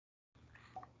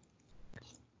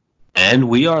And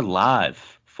we are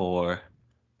live for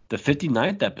the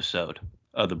 59th episode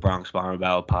of the Bronx Bomber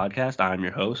Ballad podcast. I'm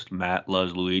your host, Matt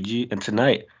Loves Luigi, and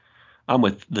tonight I'm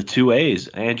with the two A's,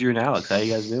 Andrew and Alex. How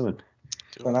you guys doing?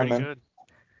 Doing pretty good.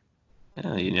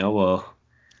 Yeah,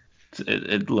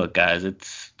 look, guys,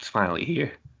 it's finally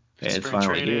here. Okay, it's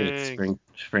finally here. It's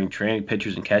spring training.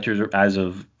 Pitchers and catchers, as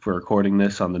of we're recording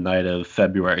this on the night of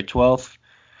February 12th.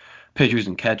 Pitchers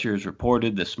and catchers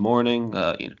reported this morning.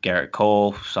 Garrett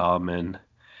Cole saw him in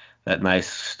that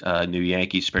nice new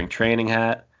Yankees spring training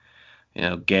hat.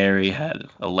 Gary had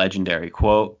a legendary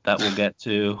quote that we'll get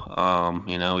to.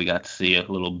 We got to see a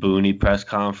little Booney press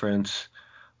conference.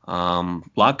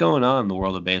 Lot going on in the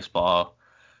world of baseball.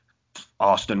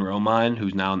 Austin Romine,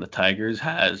 who's now in the Tigers,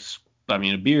 has,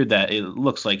 a beard that it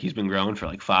looks like he's been growing for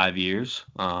like 5 years.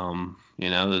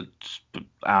 It's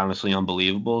honestly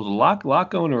unbelievable. There's a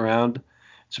lot going around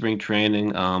spring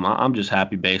training. I'm just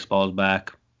happy baseball is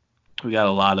back. We got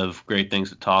a lot of great things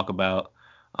to talk about.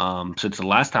 Since the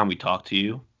last time we talked to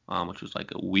you, which was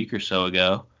like a week or so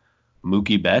ago,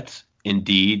 Mookie Betts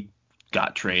indeed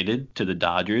got traded to the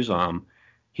Dodgers.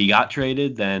 He got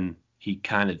traded, then he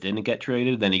kind of didn't get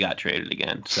traded, then he got traded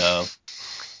again. So,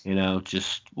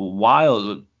 just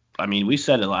wild. We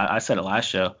said it. I said it last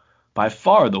show. By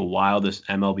far the wildest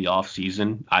MLB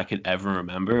offseason I could ever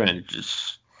remember, and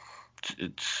it's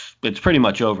pretty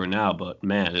much over now. But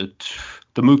man,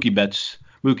 the Mookie Betts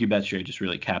trade just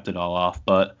really capped it all off.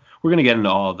 But we're gonna get into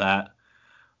all of that.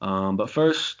 But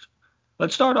first,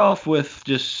 let's start off with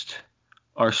just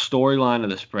our storyline of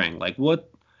the spring. Like,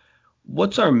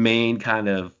 what's our main kind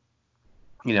of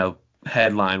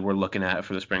headline we're looking at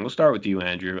for the spring? We'll start with you,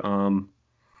 Andrew.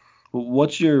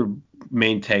 What's your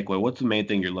main takeaway? What's the main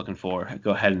thing you're looking for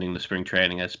heading into spring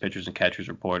training as pitchers and catchers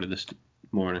reported this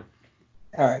morning?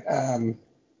 All right.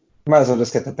 Might as well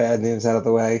just get the bad news out of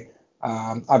the way.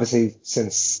 Obviously,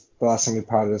 since the last time we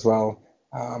potted as well,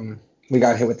 we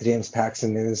got hit with the James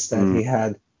Paxton news that he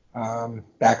had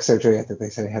back surgery. I think they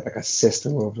said he had like a cyst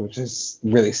removed, which is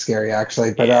really scary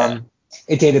actually. But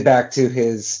it dated back to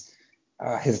his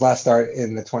last start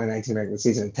in the 2019 regular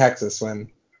season in Texas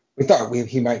when we thought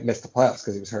he might miss the playoffs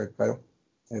because he was hurt. But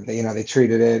they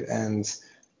treated it, and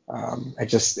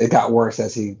it got worse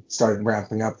as he started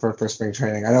ramping up for spring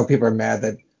training. I know people are mad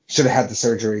that he should have had the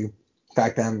surgery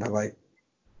back then, but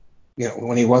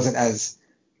when he wasn't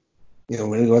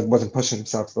when he wasn't pushing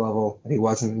himself to the level that he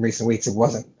was in recent weeks, it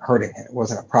wasn't hurting him. It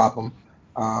wasn't a problem.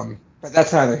 But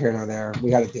that's neither here nor there. We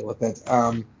got to deal with it.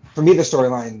 For me, the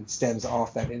storyline stems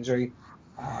off that injury.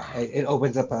 It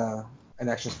opens up an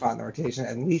extra spot in the rotation,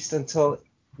 at least until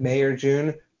May or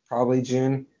June, probably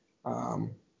June.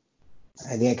 And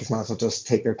the Yankees might as well just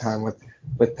take their time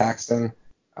with Paxton.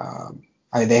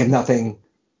 They have nothing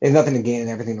to gain and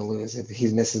everything to lose if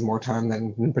he misses more time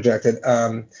than projected.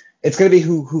 It's going to be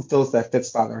who fills that fifth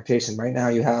spot in the rotation. Right now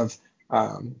you have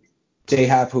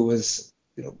J-Happ, who was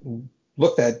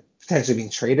looked at potentially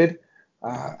being traded.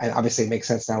 And obviously it makes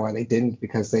sense now why they didn't,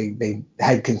 because they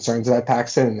had concerns about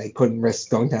Paxton and they couldn't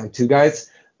risk going down two guys.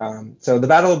 So the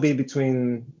battle will be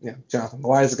between Jonathan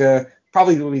Loáisiga,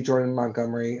 probably will be Jordan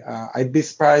Montgomery. I'd be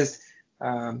surprised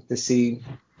to see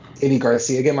Eddie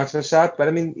Garcia get much of a shot, but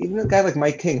even a guy like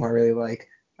Mike King, who I really like,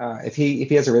 if he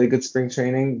has a really good spring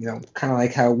training, kind of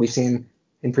like how we've seen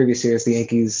in previous years, the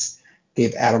Yankees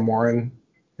gave Adam Warren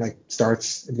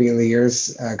starts at the beginning of the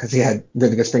years because he had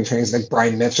really good spring trainings, like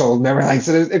Brian Mitchell. You never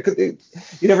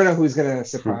know who's going to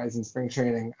surprise in spring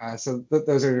training. So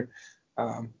those are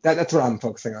that's what I'm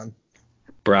focusing on.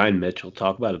 Brian Mitchell,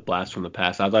 talk about a blast from the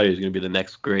past. I thought he was going to be the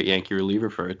next great Yankee reliever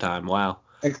for a time. Wow.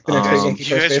 Do you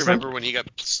guys remember when he got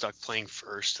stuck playing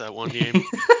first that one game?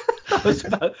 I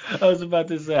was about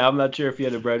to say, I'm not sure if he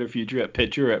had a brighter future at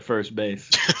pitcher or at first base.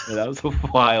 That was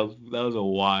a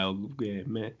wild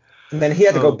game, man. And then he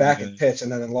had to go back and pitch, and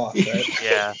then lost, right?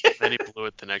 Yeah, then he blew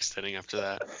it the next inning after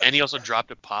that. And he also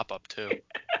dropped a pop-up, too.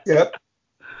 Yep.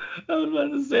 I was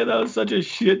about to say, that was such a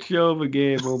shit show of a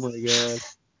game. Oh, my God.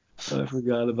 I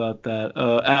forgot about that.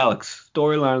 Alex,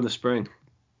 storyline of the spring.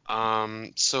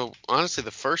 So, honestly,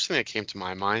 the first thing that came to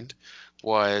my mind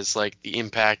was, the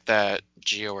impact that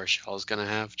Gio Urshela is going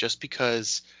to have, just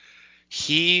because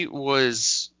he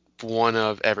was one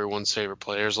of everyone's favorite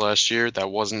players last year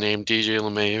that wasn't named DJ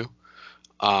LeMahieu.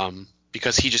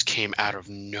 Because he just came out of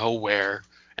nowhere,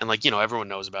 and everyone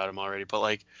knows about him already,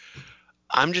 but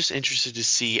I'm just interested to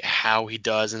see how he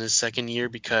does in his second year,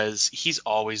 because he's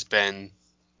always been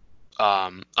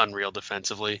unreal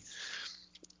defensively.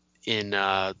 In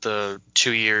the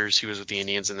 2 years he was with the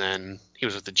Indians, and then he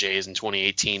was with the Jays in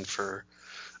 2018 for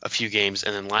a few games,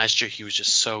 and then last year he was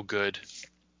just so good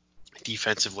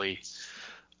defensively.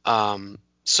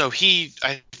 So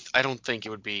I don't think it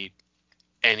would be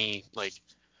any like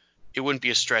it wouldn't be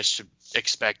a stretch to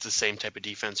expect the same type of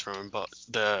defense from him, but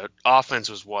the offense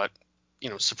was what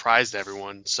surprised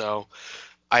everyone. So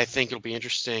I think it'll be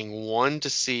interesting one to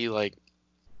see like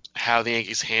how the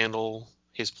Yankees handle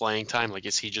his playing time. Like,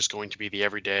 is he just going to be the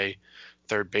everyday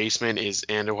third baseman? Is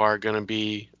Andujar going to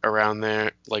be around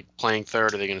there like playing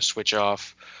third? Are they going to switch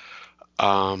off?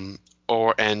 And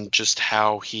just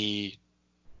how he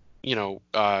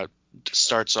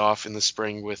starts off in the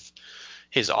spring with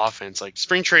his offense. Like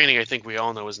spring training, I think we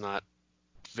all know is not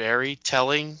very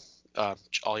telling.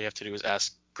 All you have to do is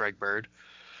ask Greg Bird.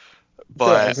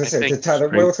 But I was gonna say, what's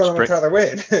going on with Tyler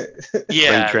Wade?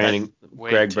 Yeah, spring training.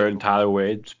 Greg Bird and Tyler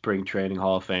Wade, spring training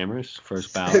Hall of Famers,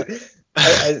 first ballot.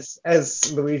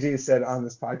 as Luigi said on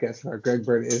this podcast, Greg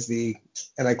Bird is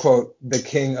and I quote, the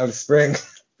king of spring.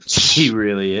 He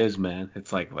really is, man.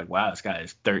 It's like wow, this guy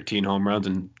has 13 home runs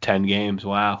in 10 games.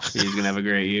 Wow, he's gonna have a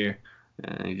great year.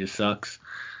 He just sucks.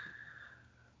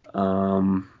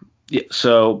 Yeah.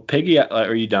 So Piggy,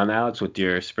 are you done, Alex, with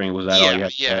your spring? Was that all you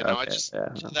had? Yeah. No,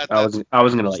 okay, I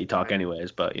wasn't gonna let you talk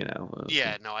anyways, but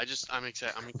Yeah. No, I'm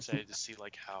excited. I'm excited to see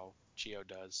like how Gio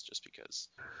does, just because.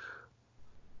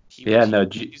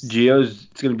 Gio's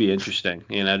it's gonna be interesting,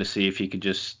 to see if he could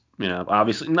just,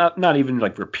 obviously not even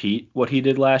like repeat what he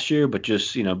did last year, but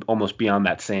just almost be on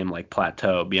that same like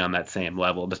plateau, be on that same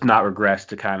level, just not regress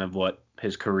to kind of what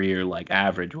his career like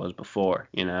average was before.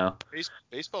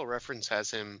 Baseball Reference has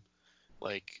him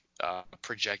like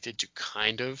projected to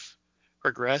kind of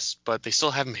regress, but they still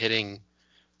have him hitting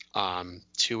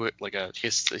to it like they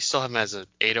still have him as a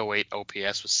 808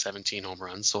 OPS with 17 home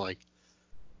runs, so like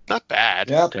not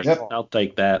bad. I'll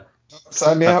take that.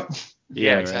 Sign me up.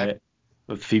 Yeah, exactly. Right.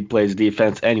 If he plays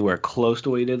defense anywhere close to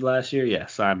what he did last year, yeah,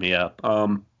 sign me up.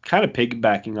 Kind of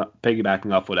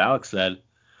piggybacking off what Alex said,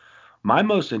 my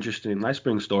spring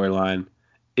storyline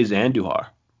is Andujar,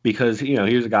 because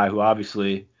here's a guy who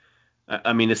obviously,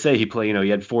 I mean, to say he played, he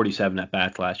had 47 at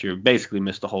bats last year, basically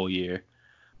missed the whole year.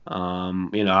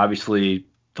 Obviously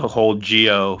the whole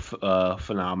Gio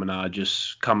phenomena,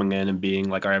 just coming in and being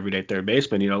like our everyday third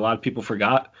baseman. A lot of people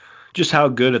forgot just how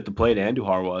good at the plate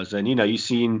Andujar was, and you've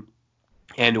seen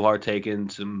Andujar taking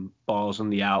some balls in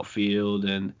the outfield,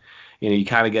 and you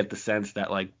kind of get the sense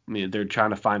that like they're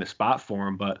trying to find a spot for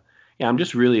him. But yeah, I'm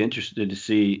just really interested to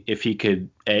see if he could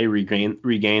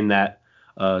regain that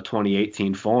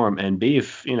 2018 form, and B,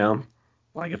 if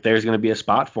like if there's going to be a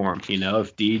spot for him,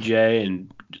 if DJ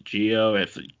and Gio,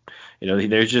 if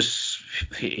there's just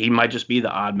he might just be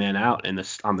the odd man out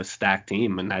on the stacked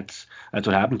team, and that's what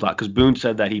happens a lot. Because Boone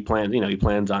said that he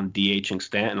plans on DHing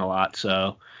Stanton a lot,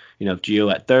 so if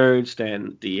Gio at third,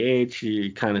 Stanton DH, you're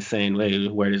kind of saying,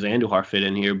 wait, where does Andujar fit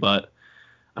in here? But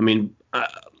I mean,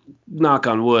 knock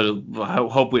on wood, I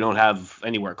hope we don't have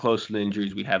anywhere close to the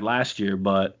injuries we had last year,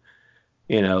 but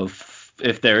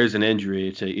if there is an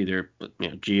injury to either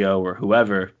Gio or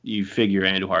whoever, you figure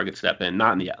Andujar could step in.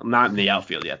 Not in the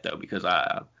outfield yet though, because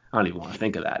I don't even want to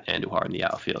think of that Andujar in the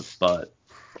outfield. But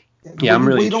yeah, I'm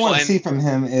really. What you don't want to see from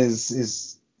him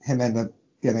is him end up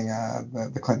getting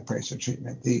the Clint Frazier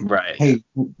treatment. Right. Hey,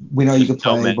 we know you can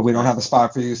play, but we don't have a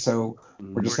spot for you, so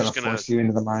we're just gonna force you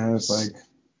into the minors,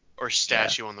 or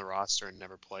stash you on the roster and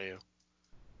never play you.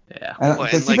 Yeah.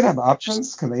 Does he even have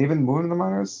options? Can they even move him in the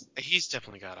minors? He's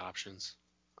definitely got options.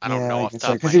 I don't know off the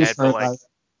top of my head, but like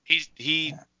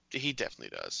he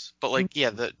definitely does. But like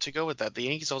to go with that, the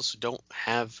Yankees also don't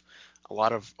have a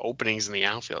lot of openings in the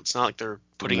outfield. It's not like they're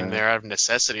putting him there out of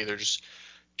necessity. They're just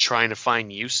trying to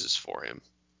find uses for him,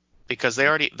 because they're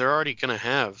already gonna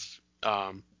have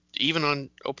even on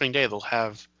opening day they'll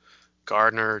have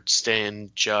Gardner,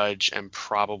 Stanton, Judge, and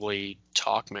probably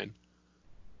Tauchman.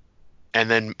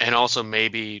 And also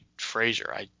maybe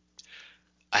Frazier.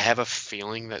 I have a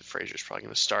feeling that Frazier's probably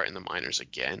going to start in the minors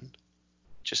again,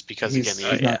 just because he's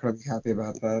not going to be happy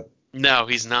about that. No,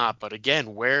 he's not. But again,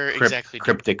 exactly?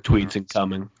 Cryptic tweets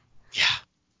incoming.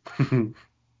 Yeah.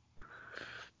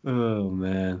 Oh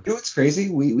man. You know what's crazy?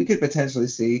 We could potentially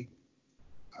see.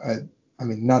 I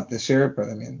mean, not this year, but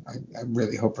I mean, I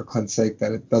really hope for Clint's sake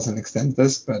that it doesn't extend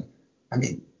this. But I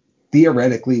mean,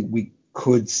 theoretically, we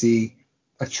could see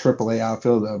a AAA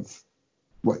outfield of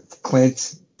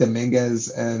Clint, Dominguez,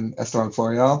 and Esteban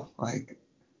Florial. Like,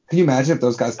 can you imagine if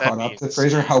those guys caught up to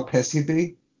Frazier? How pissed he'd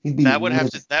be. That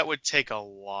would take a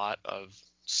lot of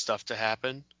stuff to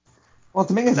happen. Well,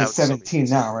 Dominguez is 17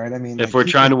 now, right? I mean, if we're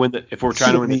trying to win the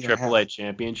AAA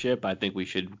championship, I think we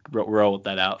should roll with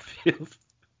that outfield.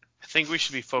 think we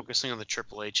should be focusing on the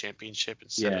AAA championship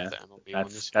instead of the MLB one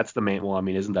this year. That's the main. Well, I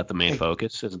mean, isn't that the main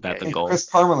focus? Isn't that the goal? Chris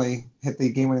Parmelee hit the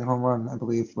game-winning home run, I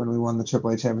believe, when we won the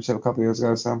AAA championship a couple years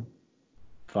ago. So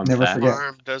Fun never fact. forget.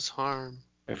 Harm does harm.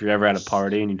 If you're ever at a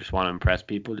party and you just want to impress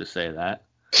people, just say that.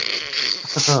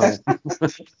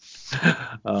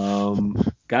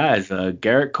 Guys,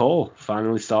 Garrett Cole,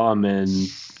 finally saw him in Wait,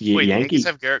 Yankee. the Yankees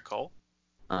have Garrett Cole?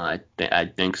 I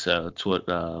think so. It's what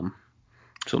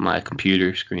my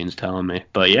computer screen's telling me.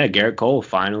 But yeah, Garrett Cole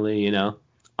finally,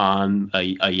 on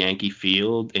a Yankee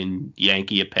field in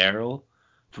Yankee apparel,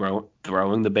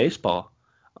 throwing the baseball.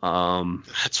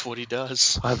 That's what he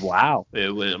does. Wow.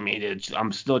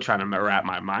 I'm still trying to wrap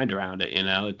my mind around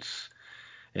it.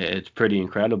 It's pretty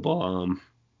incredible.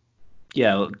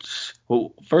 Yeah.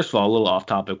 Well, first of all, a little off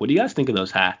topic. What do you guys think of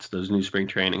those hats? Those new spring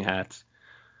training hats?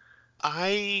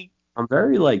 I'm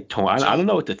very torn. I don't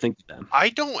know what to think of them. I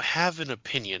don't have an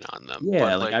opinion on them.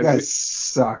 Yeah, but you guys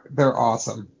suck. They're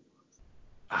awesome.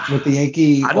 With the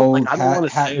Yankee old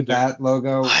hat and bat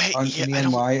logo on the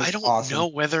NY, I don't awesome. know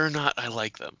whether or not I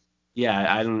like them.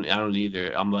 Yeah, I don't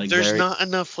either. I'm there's very not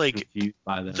enough confused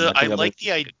by them. I like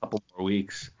the idea. A couple more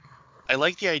weeks. I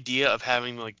like the idea of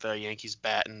having the Yankees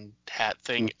bat and hat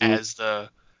thing as the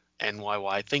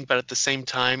NYY thing, but at the same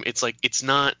time, it's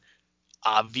not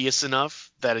obvious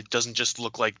enough that it doesn't just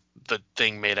look like the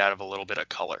thing made out of a little bit of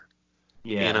color.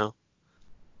 Yeah.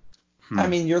 I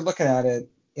mean, you're looking at it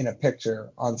in a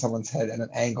picture on someone's head at an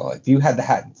angle. If you had the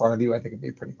hat in front of you, I think it'd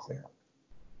be pretty clear.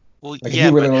 Well, but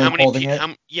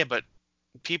but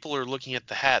people are looking at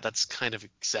the hat. That's kind of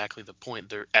exactly the point.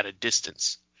 They're at a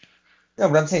distance. No,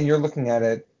 but I'm saying you're looking at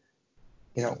it,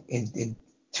 in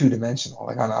two-dimensional,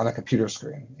 like on a computer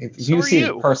screen. If you see it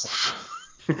in person.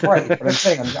 Right, but I'm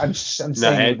saying I'm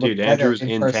saying dude, Andrew's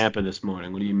in Tampa this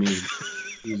morning. What do you mean?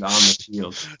 He's on the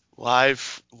field.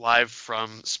 Live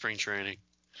from spring training.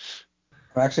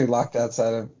 I'm actually locked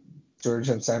outside of George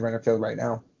and Steinbrenner Field right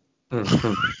now.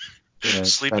 Yeah,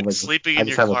 sleeping in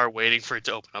your car, waiting for it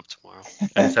to open up tomorrow.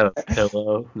 I just have a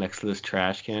pillow next to this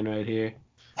trash can right here.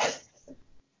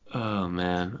 Oh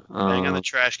man. Hang on the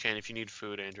trash can if you need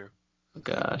food, Andrew.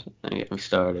 God, don't get me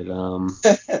started.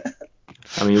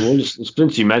 I mean, we'll just,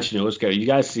 since you mentioned it, let's go. You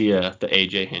guys see the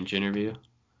AJ Hinch interview?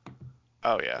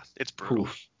 Oh yeah, it's brutal.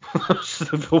 It's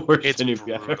the worst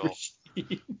interview brutal. I've ever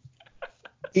seen.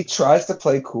 He tries to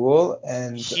play cool,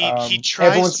 and he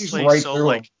tries to play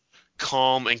so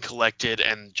calm and collected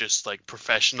and just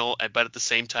professional, but at the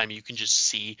same time, you can just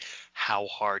see how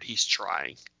hard he's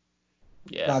trying.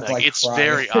 Yeah, it's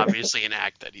very obviously an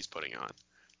act that he's putting on.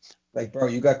 Bro,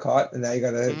 you got caught, and now you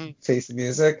got to face the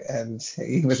music, and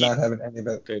he was not having any of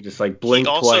it. They just blink twice. He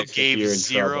also gave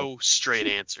zero straight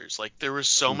answers. There were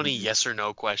so many yes or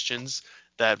no questions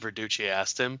that Verducci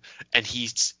asked him, and he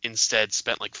instead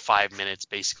spent 5 minutes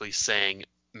basically saying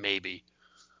maybe.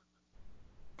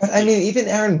 But I mean, even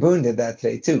Aaron Boone did that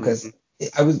today too, because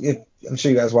I'm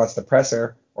sure you guys watched the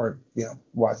presser or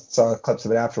saw clips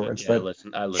of it afterwards. Yeah, but I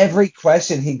listened. Every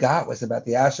question he got was about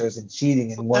the Astros and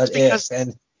cheating and what if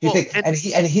and.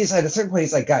 He's at a certain point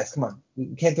he's like, guys, come on,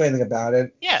 we can't do anything about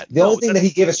it. Yeah. The only thing that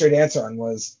he gave a straight answer on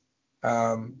was,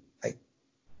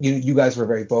 you guys were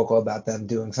very vocal about them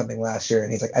doing something last year,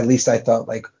 and he's like, at least I felt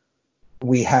like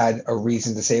we had a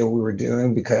reason to say what we were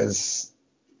doing because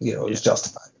it was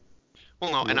justified.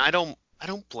 Well, no, and I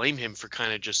don't blame him for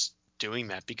kind of just doing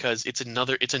that because it's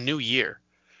a new year.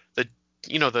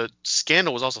 The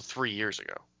scandal was also 3 years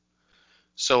ago,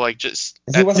 so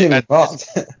he wasn't even involved.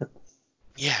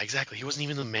 Yeah, exactly. He wasn't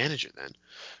even the manager then.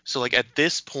 So at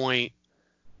this point,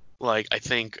 I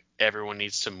think everyone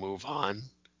needs to move on.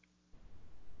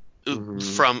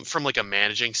 From a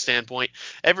managing standpoint.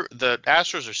 The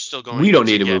Astros are still going. We don't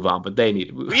need to move on, but they need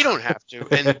to move on. We don't have to.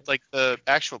 And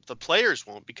the players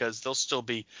won't because they'll still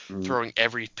be throwing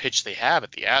every pitch they have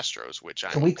at the Astros, which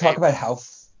Can we talk about how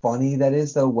funny that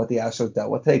is though, what the Astros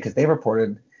dealt with today? Because they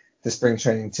reported the spring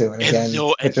training too, and again,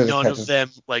 none of them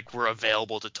were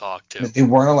available to talk to. They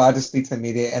weren't allowed to speak to the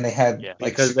media, and they had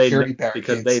security barricades.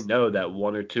 Because they know that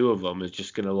one or two of them is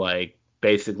just gonna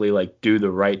basically do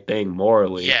the right thing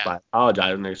morally by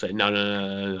apologizing. They're saying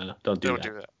no, don't do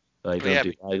that. Don't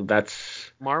do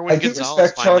that's. Marwin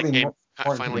Gonzalez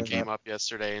finally came up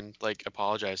yesterday and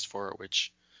apologized for it,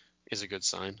 which is a good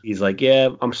sign. He's like, yeah,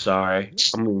 I'm sorry.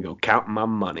 I'm gonna go count my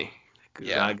money.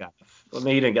 Yeah, I got. Well,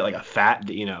 he didn't get a fat,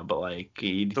 but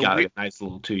he got a nice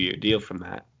little 2-year deal from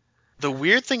that. The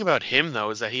weird thing about him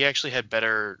though is that he actually had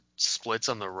better splits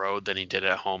on the road than he did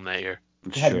at home that year.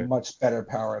 He had much better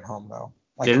power at home though.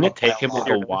 Didn't it take him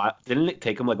a while? Didn't it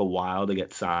take him a while to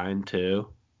get signed too?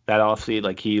 That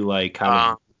offseason, he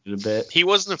kind of a bit. He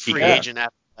wasn't a free agent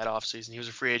after that offseason. He was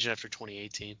a free agent after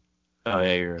 2018. Oh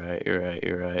yeah,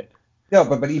 you're right. No,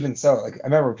 but even so, like I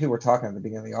remember people were talking at the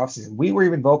beginning of the offseason. We were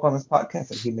even vocal on this podcast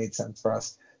that he made sense for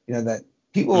us. That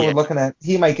people were looking at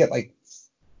he might get like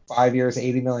 5 years,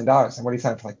 $80 million, and what he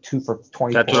signed for like 2 for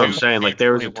 24. That's what I'm saying. Like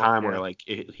there was a time where like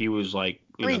he was like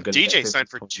good. DJ signed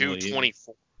for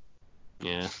 224.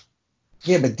 Yeah.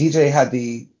 Yeah, but DJ had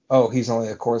he's only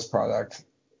a Coors product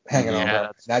hanging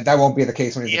over. That won't be the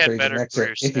case when he's a free agent next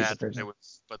year. If he's a free agent.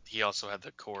 But he also had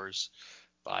the Coors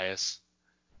bias.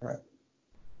 Right.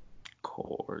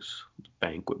 Coors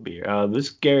banquet beer. This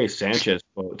Gary Sanchez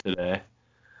quote today.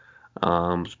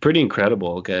 It's pretty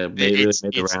incredible. Okay, made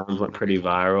the rounds, went pretty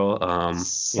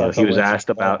viral. He was asked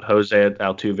about Jose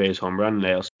Altuve's home run in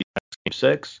ALCS Game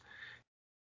 6.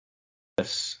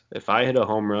 Yes, if I hit a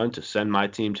home run to send my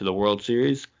team to the World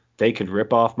Series, they could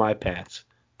rip off my pants.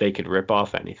 They could rip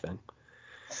off anything.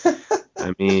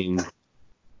 I mean,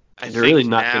 you're really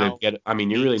not going to get. I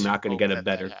mean, you're really not going to get a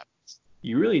better.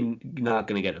 You're really not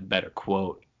going to get a better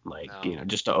quote. Like,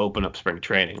 just to open up spring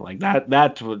training. Like,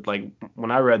 that's what, like, when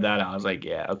I read that, I was like,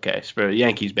 yeah, okay,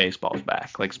 Yankees baseball's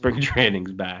back. Like, spring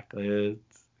training's back. And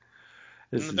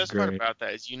the best part about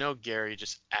that is, Gary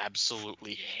just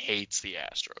absolutely hates the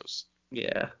Astros.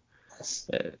 Yeah.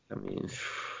 I mean,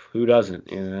 who doesn't,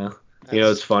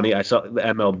 It's funny. I saw the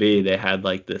MLB, they had,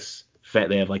 like, this,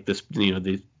 they have, like, this,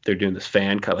 they're doing this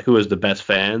fan cut, like, who is the best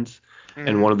fans?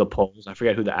 And one of the polls, I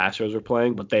forget who the Astros were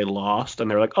playing, but they lost,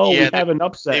 and they're like, we have an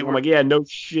upset. I'm like, yeah, no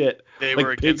shit. They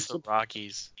were against the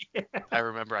Rockies. Yeah. I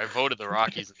remember. I voted the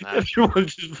Rockies in that. Everyone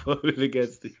just voted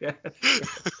against the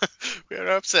Astros. We had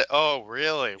an upset. Oh,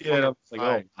 really? Yeah, I was like,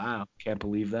 oh, wow. Can't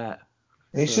believe that.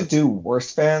 They should do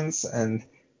worst fans, and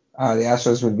the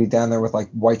Astros would be down there with,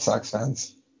 like, White Sox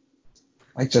fans.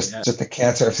 Like, just the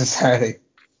cancer of society.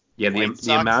 Yeah,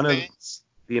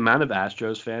 the amount of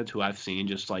Astros fans who I've seen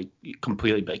just like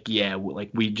completely like,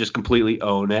 we just completely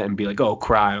own it and be like, oh,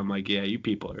 cry. I'm like, yeah, you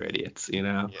people are idiots,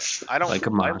 Yeah. I don't. Like,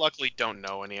 I luckily don't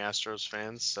know any Astros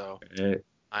fans, so.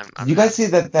 I'm you guys see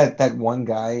that one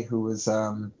guy who was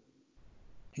I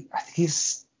think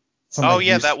he's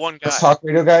that one guy, talk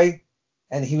radio guy,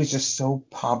 and he was just so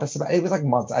pompous about it. It was like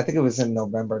months. I think it was in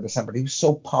November, December. He was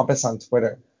so pompous on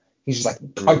Twitter. He's just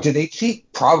like, did they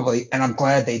cheat? Probably, and I'm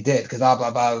glad they did, because blah,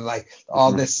 blah, blah, like,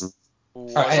 all this.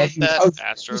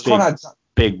 Astros?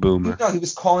 Big boomer. No, he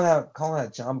was calling out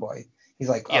John Boy. He's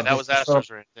like, that was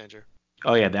Astros in danger.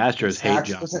 Oh, yeah, the Astros hate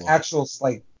John Boy. It was an actual,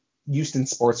 like, Houston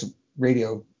sports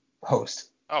radio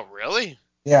host. Oh, really?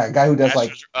 Yeah, a guy who does,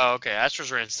 like... Oh, okay,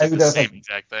 Astros ran the same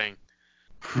exact thing.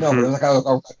 No, but it was like a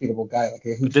reputable guy. Like,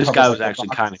 who this guy was actually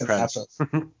kind of credible.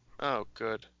 Oh,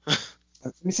 good.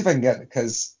 Let me see if I can get it,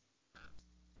 because...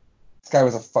 This guy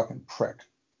was a fucking prick.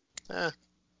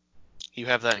 You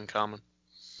have that in common.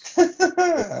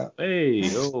 Hey,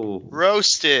 oh.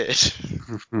 Roasted.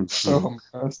 So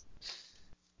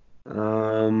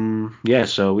yeah,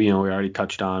 so we already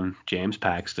touched on James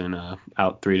Paxton,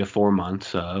 out 3 to 4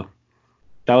 months. That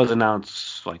was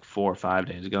announced like 4 or 5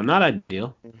 days ago. Not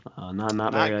ideal.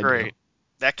 Not very great. ideal.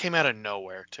 That came out of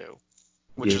nowhere too.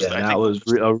 That was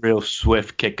a real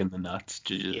swift kick in the nuts.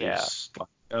 Just like,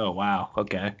 oh wow,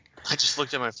 okay. I just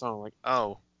looked at my phone like,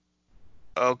 oh,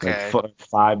 okay. Like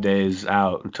 5 days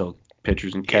out until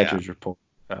pitchers and catchers report.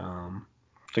 So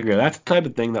that's the type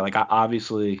of thing that, like,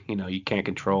 obviously, you can't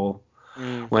control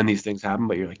when these things happen,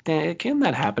 but you're like, can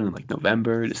that happen in like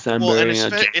November, December? Well, and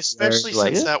especially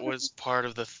since that was part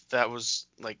of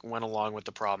went along with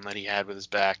the problem that he had with his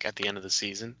back at the end of the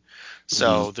season.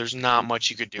 So there's not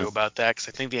much you could do about that, because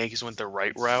I think the Yankees went the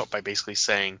right route by basically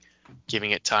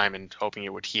giving it time and hoping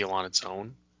it would heal on its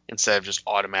own, instead of just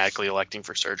automatically electing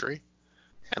for surgery.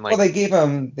 And they gave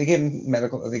him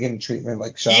treatment,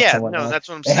 like shots and whatnot. No, that's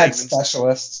what I'm saying. They had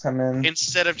specialists come in.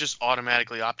 Instead of just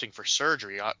automatically opting for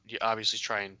surgery, you obviously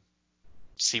try and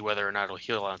see whether or not it'll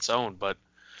heal on its own. But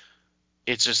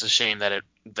it's just a shame that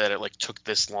it like took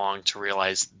this long to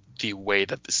realize the way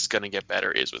that this is going to get better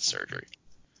is with surgery.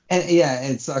 And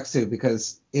it sucks too,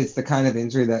 because it's the kind of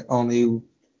injury that only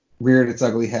reared its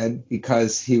ugly head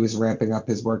because he was ramping up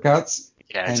his workouts.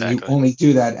 Yeah, exactly. And you only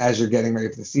do that as you're getting ready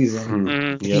for the season.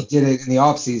 Mm-hmm. If he did it in the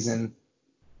off season,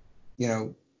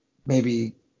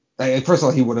 maybe first of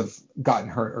all, he would have gotten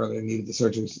hurt earlier and needed the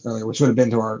surgery earlier, which would have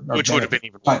been to our which would have been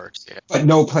even worse. Yeah. But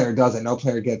no player does it. No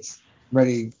player gets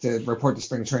ready to report to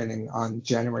spring training on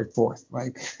January 4th.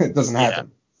 Like, it doesn't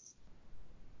happen.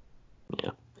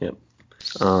 Yeah. Yep.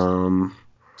 Well,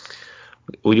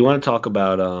 you want to talk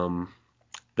about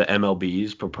the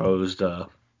MLB's proposed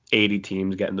 80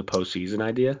 teams getting the postseason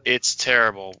idea? It's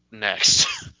terrible. Next.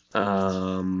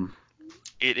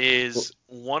 It is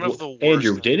one of the worst.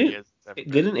 Andrew,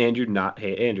 didn't Andrew not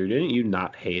hate Andrew? Didn't you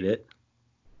not hate it?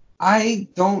 I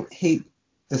don't hate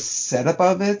the setup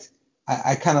of it.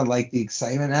 I kind of like the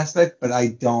excitement aspect, but I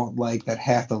don't like that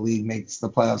half the league makes the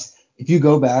playoffs. If you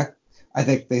go back, I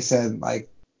think they said like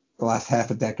the last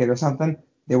half a decade or something,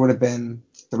 there would have been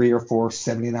 3 or 4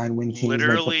 79-win teams make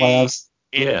the playoffs.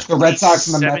 The Red Sox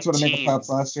and the Mets would have made the playoffs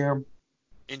last year.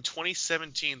 In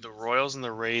 2017, the Royals and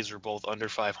the Rays were both under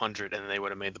 500, and they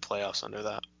would have made the playoffs under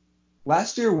that.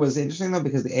 Last year was interesting though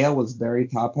because the AL was very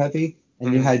top heavy,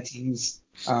 and you had teams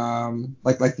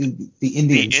like the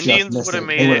Indians. The Indians would have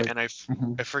made it, and I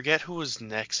forget who was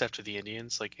next after the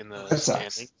Indians, like in the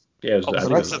standing. Yeah, it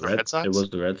was the Red Sox. It was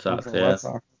the Red Sox. Yeah. Red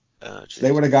Sox.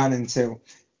 They would have gone in too.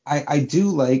 I do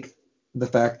like the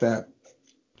fact that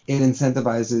it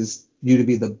incentivizes you to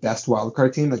be the best wild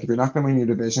card team. Like if you're not going to win your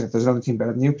division, if there's another team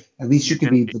better than you, at least you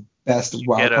could be the best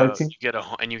wild card team. You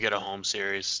get a home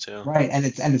series too. Right, and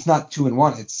it's not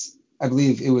 2-1. It's I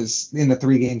believe it was in the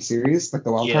 3-game series, like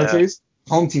the wild card series.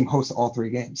 Home team hosts all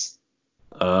 3 games.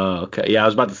 Oh, okay. Yeah, I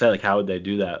was about to say like how would they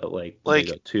do that? Like they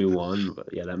go 2-1, but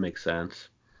yeah, that makes sense.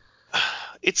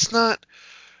 It's not.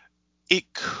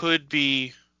 It could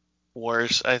be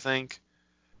worse, I think.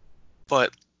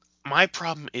 But my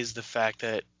problem is the fact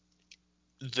that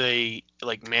they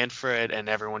like Manfred and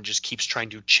everyone just keeps trying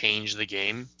to change the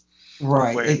game.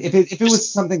 Right. If it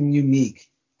was something unique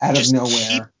out of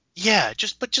nowhere.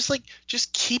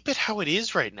 Just keep it how it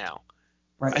is right now.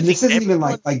 Right. And this isn't even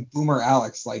like Boomer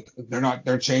Alex, like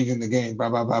they're changing the game, blah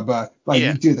blah blah blah.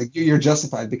 Like dude, like you're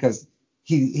justified because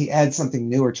he adds something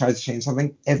new or tries to change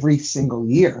something every single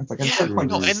year. It's like at some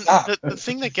point stop. The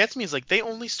thing that gets me is like they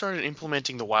only started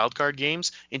implementing the wild card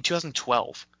games in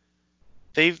 2012.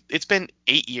 It's been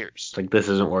 8 years. It's like this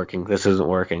isn't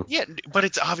working. Yeah, but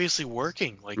it's obviously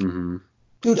working. Like,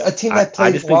 dude, a team that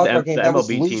plays the wild card game that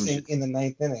was losing in the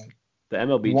 9th inning. The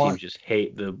MLB teams just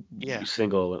hate the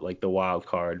single, like the wild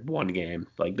card one game.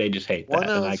 Like they just hate that,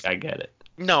 and I get it.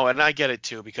 No, and I get it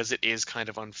too because it is kind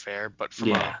of unfair. But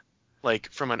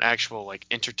from an actual like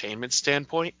entertainment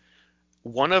standpoint,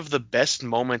 one of the best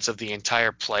moments of the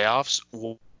entire playoffs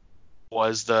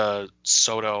was the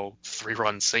Soto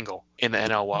 3-run single in the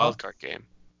NL wildcard game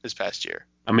this past year.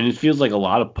 I mean, it feels like a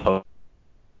lot of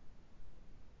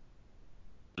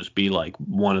just be like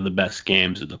one of the best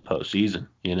games of the postseason,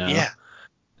 you know? Yeah.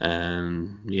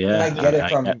 And I get it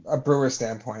from a Brewer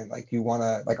standpoint. Like you want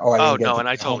to like,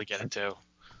 I totally get it too.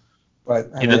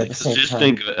 But I mean, at the same just time,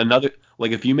 think another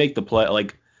like if you make the play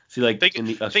like see like in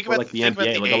the like the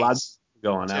NBA like a lot of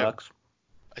go on Alex.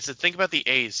 I said think about the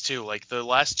A's too. Like the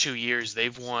last 2 years they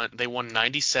won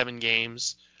 97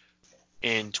 games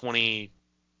in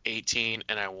 2018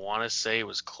 and I want to say it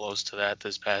was close to that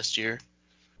this past year.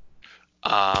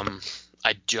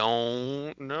 I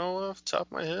don't know off the top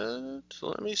of my head. So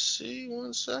let me see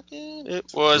 1 second. It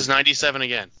was 97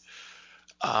 again.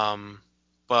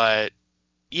 But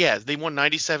yeah, they won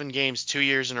 97 games 2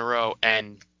 years in a row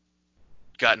and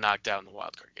got knocked out in the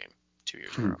wild card game 2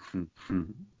 years in a row.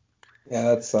 Yeah,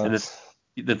 that sucks.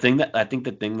 And the thing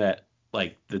that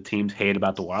like the teams hate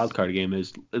about the wild card game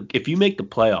is if you make the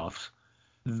playoffs,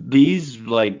 these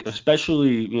like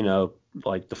especially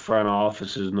like the front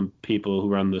offices and the people who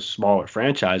run the smaller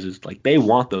franchises, like they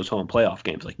want those home playoff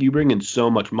games. Like you bring in so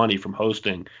much money from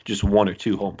hosting just 1 or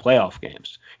 2 home playoff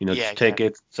games, just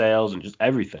tickets, sales, and just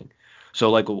everything. So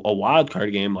like a wild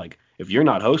card game, like if you're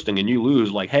not hosting and you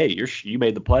lose, like hey, you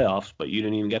made the playoffs, but you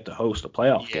didn't even get to host a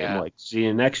playoff game. Like see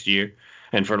you next year.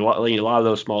 And for a lot of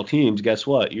those small teams, guess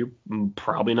what? You're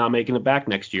probably not making it back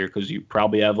next year because you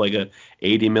probably have like a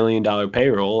 $80 million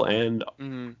payroll and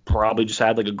probably just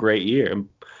had like a great year and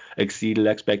exceeded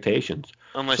expectations.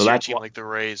 Unless you're a team like the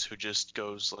Rays who just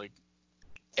goes like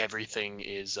everything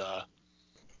is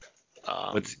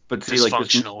but see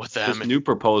dysfunctional with them. This new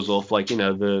proposal, if like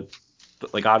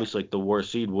like obviously like the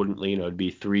worst seed wouldn't it'd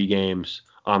be 3 games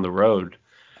on the road.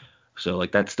 So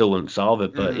like that still wouldn't solve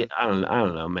it, but I don't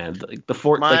know, man. Like the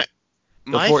 14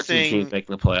 teams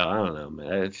making the playoff. I don't know,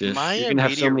 man. It's just you're gonna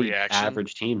have so many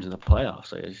average teams in the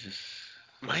playoffs. Like, it's just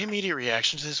my immediate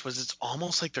reaction to this was it's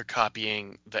almost like they're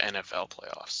copying the NFL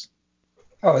playoffs.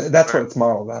 Oh, that's what it's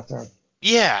modeled after.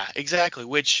 Yeah, exactly.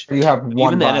 Which you have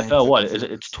one even the NFL. What is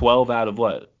it? It's 12 out of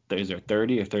what? Is there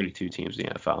 30 or 32 teams in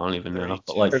the NFL? I don't even know.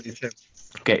 But like, 32.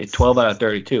 Okay, 12 out of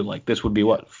 32. Like this would be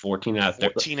what? 14 out of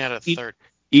 30. 14 out of 30.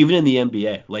 Even in the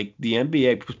NBA, like the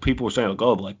NBA, people were saying,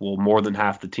 like, well, more than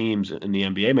half the teams in the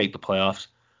NBA make the playoffs.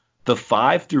 The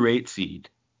 5 through 8 seed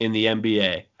in the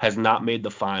NBA has not made the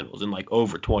finals in like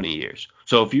over 20 years.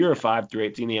 So if you're a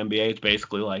 5-8 team in the NBA, it's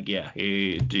basically like, yeah,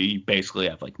 you basically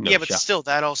have like no shot. Yeah, but still,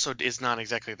 that also is not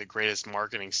exactly the greatest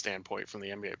marketing standpoint from the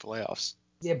NBA playoffs.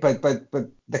 Yeah, but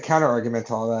the counter argument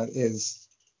to all that is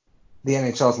the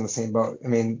NHL's in the same boat. I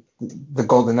mean, the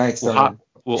Golden Knights started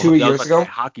 2 years ago.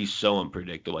 Hockey's so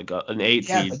unpredictable. Like an 8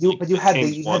 seed. But you had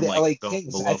the LA like,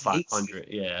 Kings below as 500.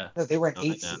 Yeah. No, they were an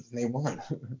 8 seed and they won.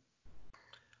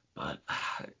 But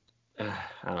I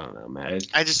don't know, man.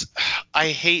 I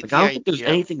hate. Like, I don't think there's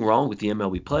anything wrong with the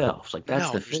MLB playoffs. Like, that's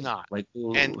the thing. There's not. Like,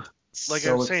 and like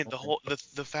I was saying,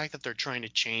 the fact that they're trying to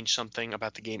change something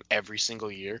about the game every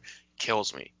single year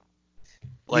kills me.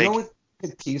 Like, you know what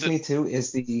confused me too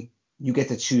is you get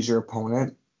to choose your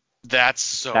opponent.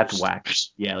 That's whack.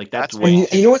 Yeah, like that's whack.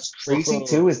 And you know what's crazy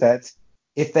too is that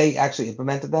if they actually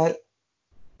implemented that,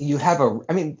 you have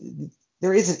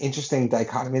there is an interesting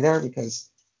dichotomy there because,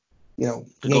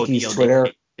 Yankees Twitter.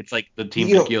 It's like the team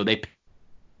they.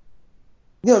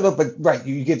 No, but right,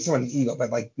 you give someone an ego,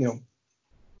 but like,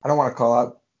 I don't want to call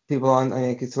out people on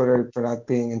Yankees Twitter for not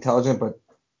being intelligent, but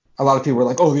a lot of people were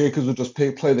like, "Oh, the Yankees will just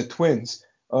play the Twins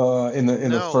in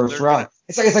the first round."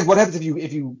 It's like what happens if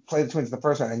you play the Twins in the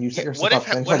first round and you set yourself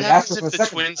up? What happens if the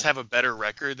Twins have a better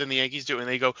record than the Yankees do, and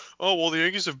they go, "Oh, well, the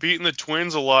Yankees have beaten the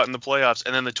Twins a lot in the playoffs,"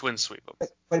 and then the Twins sweep them?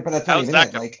 But that's not even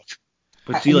it. Like,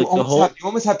 but see, you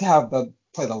almost have to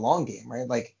play the long game, right?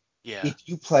 Like, if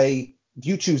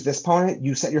you choose this opponent,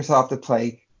 you set yourself up to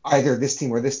play either this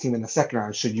team or this team in the second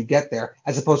round should you get there,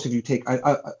 as opposed to if you take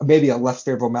maybe a less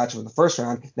favorable matchup in the first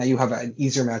round, now you have an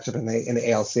easier matchup in the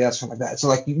ALCS or something like that. So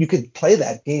like you could play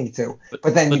that game too,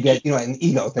 but then you get an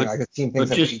ego thing, like a team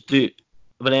thinks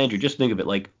But Andrew, just think of it.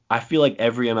 Like, I feel like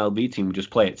every MLB team would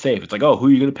just play it safe. It's like, oh, who are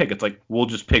you gonna pick? It's like, we'll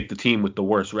just pick the team with the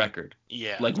worst record.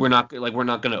 Yeah. Like we're not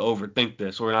gonna overthink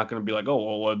this. We're not gonna be like,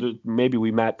 oh, well, maybe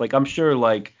we match. Like I'm sure,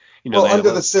 like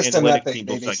under the system that they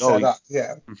set up,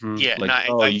 yeah. Mm-hmm. Yeah.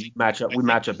 Like, you match up. We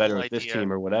match up better with this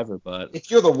team or whatever. But if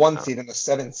you're the 1 seed and the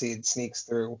 7 seed sneaks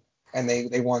through and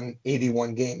they won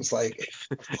 81 games, like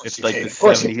it's like the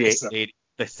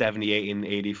 78 and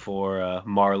 84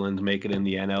 Marlins make it in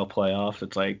the NL playoffs.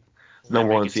 It's like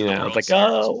number 1 seed. It's like,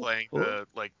 playing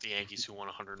the Yankees who won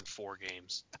 104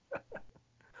 games.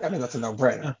 I mean, that's a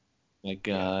no-brainer. My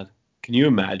God. Can you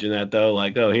imagine that though?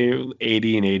 Like, oh, here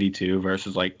 80 and 82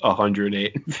 versus like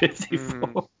 108 and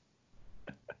 54.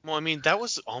 Well, I mean, that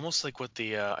was almost like what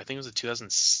I think it was the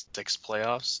 2006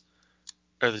 playoffs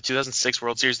or the 2006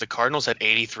 World Series. The Cardinals had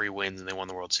 83 wins and they won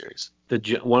the World Series.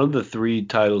 One of the 3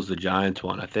 titles the Giants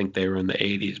won, I think they were in the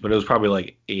 80s, but it was probably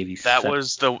like 87.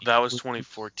 That was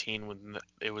 2014 when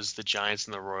it was the Giants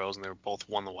and the Royals, and they both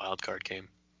won the wild card game.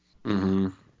 Mm-hmm.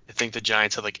 I think the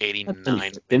Giants had like 89.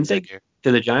 Didn't they?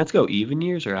 Did the Giants go even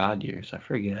years or odd years? I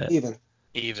forget.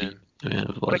 Even. Yeah,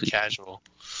 what a casual.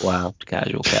 Wow,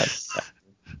 casual.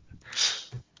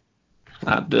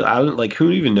 I don't like, who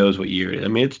even knows what year it is. I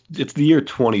mean, it's the year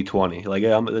 2020. Like,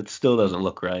 it still doesn't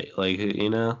look right. Like,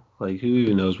 like who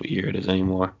even knows what year it is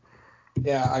anymore?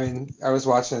 Yeah, I mean, I was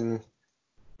watching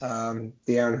the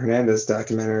Aaron Hernandez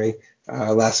documentary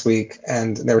last week,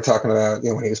 and they were talking about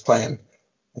when he was playing.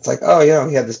 It's like, oh,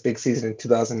 he had this big season in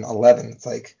 2011. It's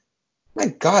like, my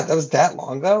God, that was that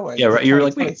long ago? Like, yeah, right. You're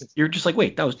like, wait. You're just like,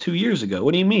 wait, that was 2 years ago.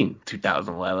 What do you mean,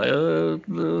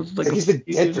 2011? Like he's been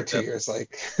dead for 2 years.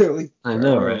 Like, I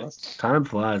know, right? Time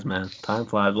flies, man. Time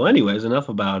flies. Well, anyways, enough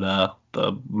about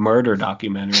the murder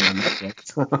documentary on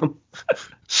Netflix.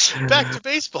 Back to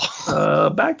baseball.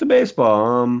 Back to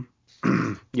baseball.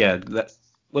 Yeah.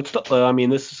 Let's. I mean,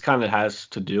 this kind of has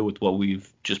to do with what we've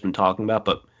just been talking about,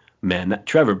 but man, that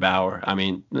Trevor Bauer. I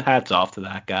mean, hats off to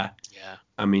that guy. Yeah.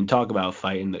 I mean, talk about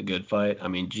fighting the good fight. I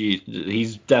mean, geez,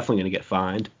 he's definitely going to get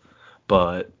fined,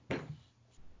 but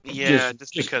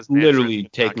just because literally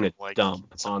taking a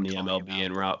dump on the MLB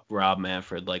and Rob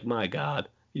Manfred, like, my God,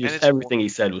 everything he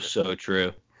said was so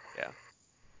true.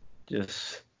 Yeah.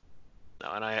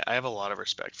 No, and I have a lot of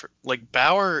respect for, like,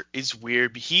 Bauer is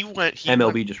weird.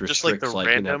 MLB just restricts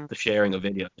like the the sharing of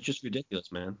video. It's just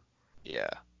ridiculous, man. Yeah.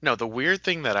 No, the weird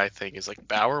thing that I think is, like,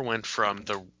 Bauer went from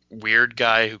the weird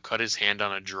guy who cut his hand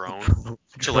on a drone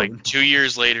to, like, 2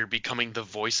 years later becoming the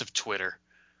voice of Twitter.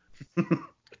 It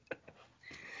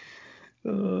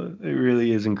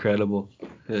really is incredible.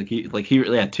 He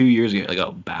really had 2 years ago. Like,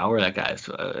 oh, Bauer, that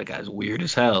guy's weird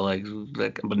as hell. Like,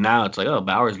 but now it's like, oh,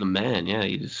 Bauer's the man. Yeah,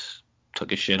 he just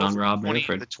took a shit on Rob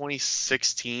Manfred. The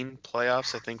 2016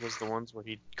 playoffs, I think, was the ones where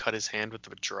he cut his hand with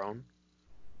the drone.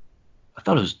 I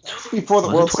thought it was before the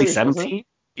World Series. 2017.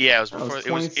 Yeah, it was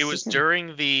before. It was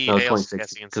during the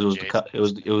ALCS because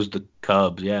it was the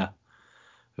Cubs. Yeah.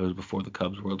 It was before the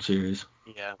Cubs World Series.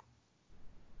 Yeah.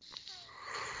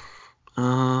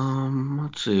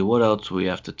 Let's see, what else we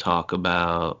have to talk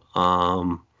about?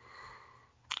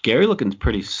 Gary looking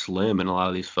pretty slim in a lot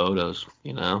of these photos,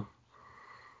 you know.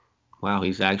 Wow,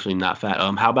 he's actually not fat.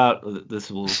 How about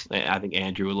this? I think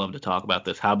Andrew would love to talk about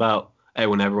this. How about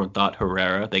when everyone thought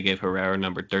Herrera, they gave Herrera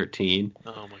number 13,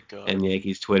 Oh my God. and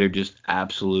Yankees Twitter just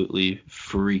absolutely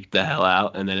freaked the hell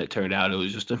out, and then it turned out it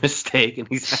was just a mistake, and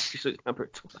he's actually number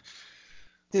 12.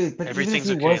 Dude, but Everything's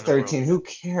even if he okay was in the world. 13, who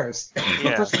cares?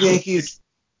 Yeah. First, the Yankees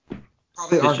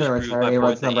probably This aren't just going to proves retire my point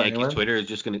A-Rod's that number Yankees anyway. Twitter is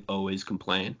just going to always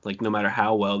complain. Like, no matter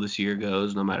how well this year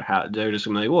goes, no matter how, they're just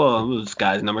going to be like, well, this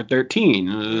guy's number 13.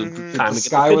 Mhm. Time The to get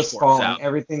sky the was pitchforks falling. out.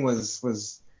 Everything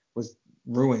was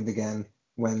ruined again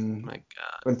when My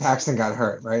God. when Paxton got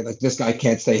hurt, right? Like, this guy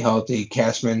can't stay healthy.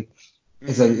 Cashman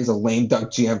is a lame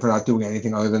duck GM for not doing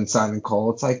anything other than signing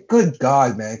Cole. It's like, good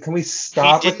God, man, can we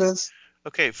stop with this?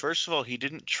 Okay, first of all, he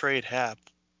didn't trade Hap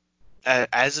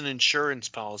as an insurance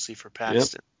policy for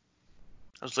Paxton.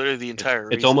 That was literally the entire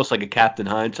reason. It's almost like a Captain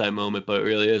Hindsight moment, but it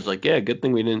really is like, yeah, good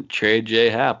thing we didn't trade J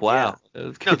Happ. Wow.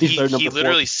 Yeah. No, he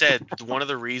literally said one of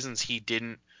the reasons he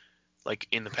didn't, like,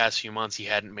 in the past few months, he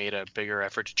hadn't made a bigger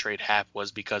effort to trade Hap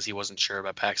was because he wasn't sure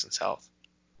about Paxton's health.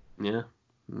 Yeah.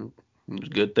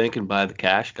 Good thinking by the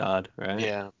cash god, right?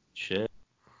 Yeah. Shit.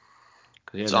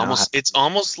 Yeah, It's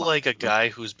almost like a guy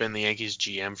who's been the Yankees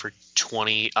GM for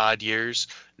 20 odd years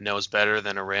knows better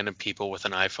than a random people with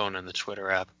an iPhone and the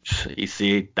Twitter app. You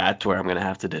see, that's where I'm gonna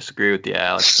have to disagree with you,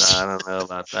 Alex. I don't know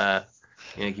about that.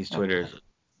 Yankees Twitter is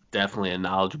definitely a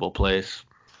knowledgeable place.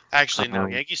 Actually, no.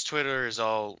 Yankees Twitter is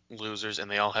all losers, and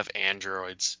they all have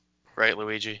Androids, right,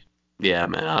 Luigi? Yeah,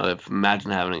 man. Imagine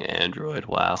having an Android.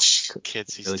 Wow.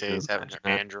 Kids these Really days having imagine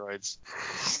their that. Androids.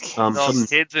 All Some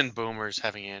kids and boomers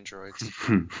having Androids.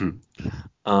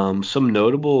 some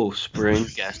notable spring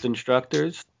guest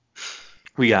instructors.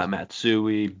 We got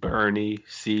Matsui, Bernie,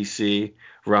 CC,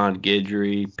 Ron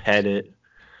Guidry, Pettit,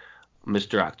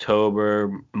 Mr.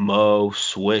 October, Mo,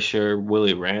 Swisher,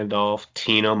 Willie Randolph,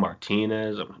 Tino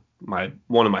Martinez,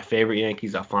 one of my favorite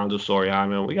Yankees, Alfonso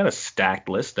Soriano. We got a stacked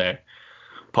list there.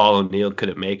 Paul O'Neill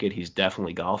couldn't make it. He's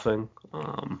definitely golfing.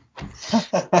 All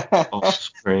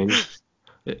spring.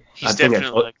 He's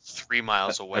definitely like 3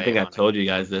 miles away. I think I told you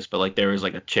guys this, but like there was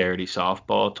like a charity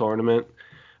softball tournament.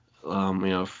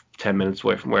 10 minutes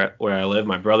away from where I live.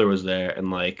 My brother was there,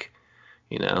 and like,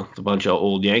 a bunch of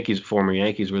old former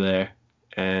Yankees were there,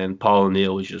 and Paul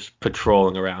O'Neill was just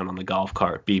patrolling around on the golf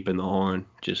cart, beeping the horn,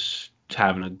 just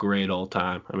having a great old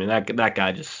time. I mean, that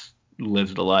guy just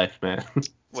lives the life, man.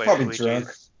 Wait, Probably drunk.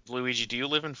 Luigi, do you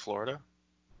live in Florida?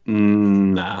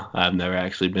 No, I've never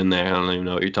actually been there. I don't even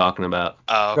know what you're talking about.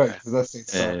 Oh, Good, okay. because that state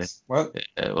sucks. What?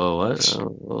 Well,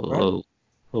 what?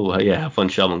 Oh, yeah, have fun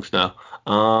shoveling snow.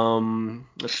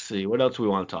 Let's see, what else we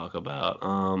want to talk about?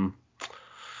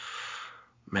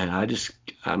 Man,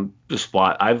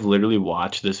 I've literally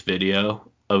watched this video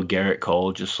of Garrett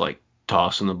Cole just like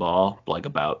tossing the ball like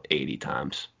about 80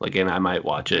 times. Like, and I might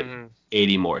watch it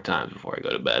 80 more times before I go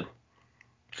to bed.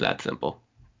 It's that simple.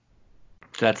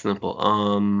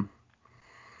 Man,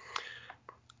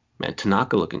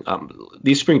 Tanaka looking.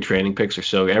 These spring training pics are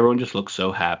so. Everyone just looks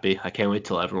so happy. I can't wait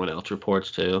till everyone else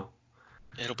reports too.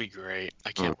 It'll be great.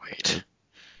 I can't wait.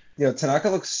 Tanaka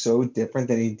looks so different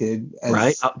than he did.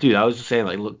 Right, dude. I was just saying,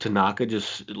 like, look, Tanaka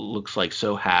just looks like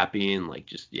so happy and like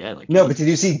just like. No, but did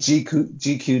you see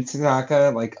GQ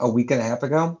Tanaka like a week and a half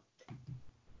ago?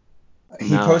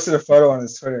 He posted a photo on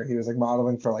his Twitter. He was like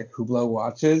modeling for like Hublot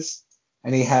watches,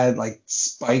 and he had like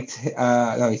spiked.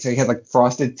 No, so he had like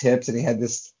frosted tips, and he had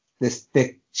this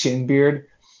thick chin beard,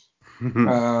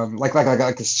 like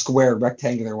a square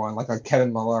rectangular one, like a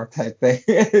Kevin Millar type thing.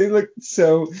 He looked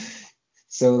so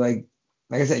like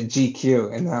I said,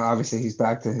 GQ, and now obviously he's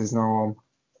back to his normal,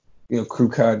 crew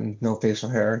cut and no facial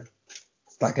hair,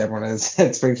 like everyone is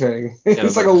at spring training.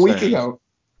 It's like a week ago.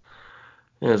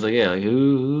 Yeah, it's like,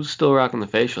 who's still rocking the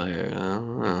facial hair? I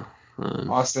don't know.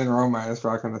 Austin Roma is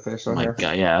rocking the facial hair. My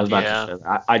God, yeah, I was about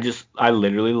to say. I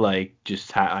literally like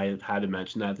I had to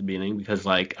mention that at the beginning because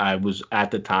like I was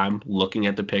at the time looking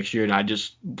at the picture and I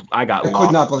got lost. I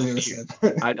could not believe it.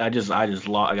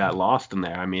 I got lost in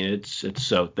there. I mean, it's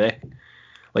so thick.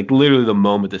 Like literally the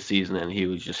moment the season ended,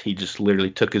 he just literally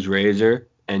took his razor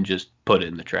and just put it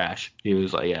in the trash. He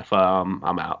was like, yeah,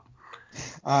 I'm out.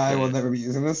 I will never be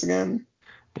using this again.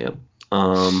 Yep.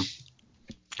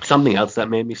 Something else that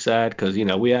made me sad because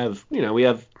we have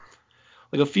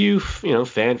like a few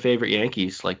fan favorite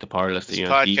Yankees like departed us. This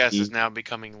podcast is now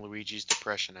becoming Luigi's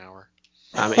depression hour.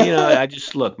 I mean, I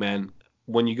just look, man.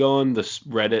 when you go on the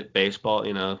Reddit baseball,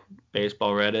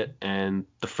 baseball Reddit, and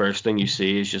the first thing you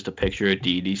see is just a picture of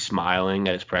Didi smiling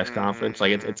at his press conference,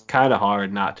 like it's kind of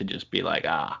hard not to just be like,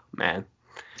 man.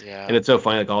 Yeah. And it's so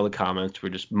funny, like all the comments were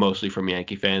just mostly from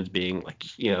Yankee fans being like,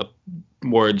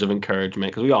 words of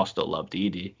encouragement, because we all still love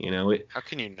Didi, How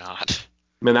can you not?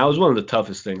 Man, that was one of the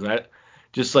toughest things.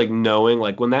 Just like knowing,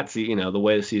 like when the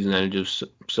way the season ended just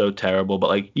so terrible, but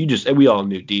like we all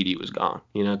knew Didi was gone,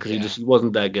 because he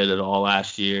wasn't that good at all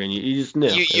last year, and you just knew.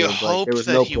 You hoped there was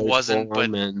that no he wasn't,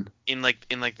 but and in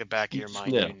the back of your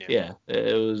mind, you knew. Yeah,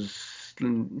 it was.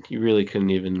 You really couldn't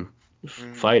even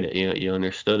fight it. You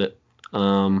understood it.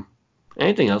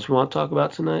 Anything else we want to talk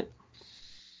about tonight?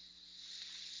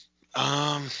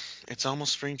 It's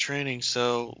almost spring training,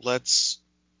 so let's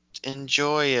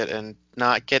enjoy it and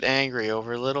not get angry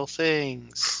over little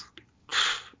things.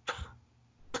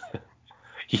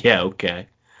 Yeah, okay.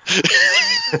 I'm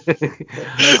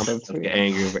gonna get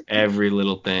angry over every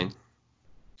little thing.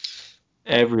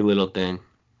 Every little thing.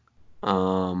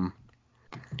 Yeah,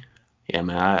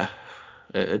 man.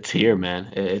 It's here,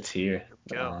 man. It's here.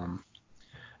 Go.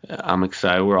 I'm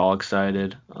excited. We're all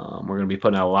excited. We're gonna be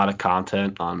putting out a lot of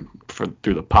content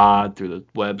through the pod, through the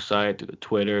website, through the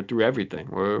Twitter, through everything.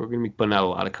 We're gonna be putting out a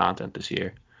lot of content this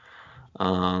year.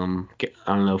 I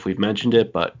don't know if we've mentioned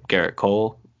it, but Garrett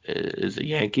Cole is a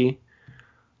Yankee.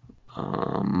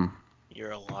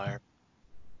 You're a liar.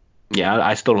 Yeah,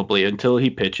 I still don't believe it until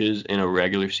he pitches in a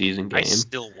regular season game. I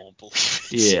still won't believe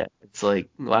it. Yeah, it's like,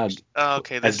 wow.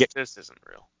 Okay, this isn't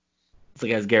real. It's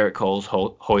like as Garrett Cole's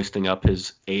hoisting up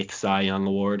his 8th Cy Young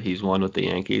Award he's won with the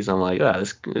Yankees. I'm like,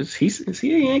 is he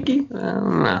a Yankee? I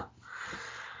don't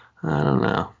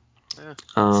know. Yeah,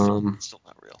 it's still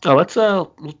not real. Oh, let's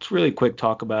really quick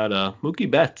talk about Mookie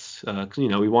Betts, because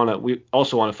we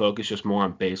also want to focus just more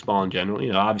on baseball in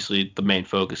general. Obviously the main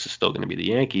focus is still going to be the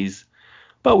Yankees,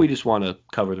 but we just want to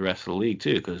cover the rest of the league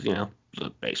too, because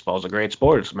baseball is a great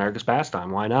sport. It's America's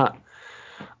pastime. Why not?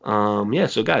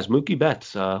 So guys, Mookie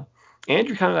Betts.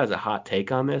 Andrew kind of has a hot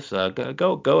take on this.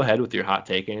 Go ahead with your hot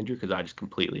take, Andrew, because I just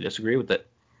completely disagree with it.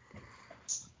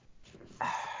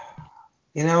 I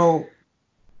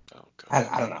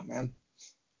don't know, man.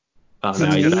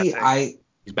 To me,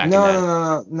 he's back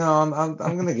no.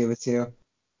 I'm gonna give it to you.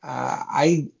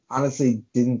 I honestly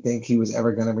didn't think he was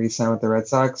ever gonna re-sign with the Red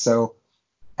Sox, so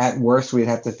at worst we'd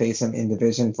have to face him in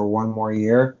division for one more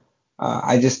year.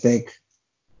 I just think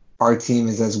our team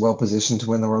is as well positioned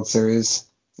to win the World Series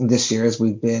this year as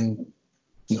we've been,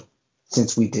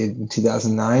 since we did in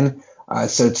 2009.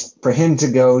 So it's for him to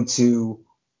go to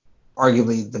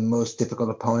arguably the most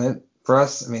difficult opponent for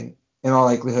us. I mean, in all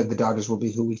likelihood, the Dodgers will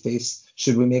be who we face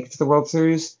should we make it to the World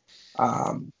Series.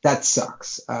 That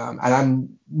sucks. And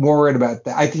I'm more worried about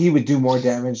that. I think he would do more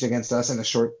damage against us in a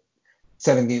short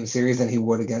 7-game series than he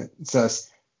would against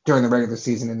us during the regular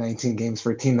season in 19 games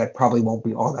for a team that probably won't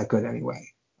be all that good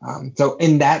anyway. So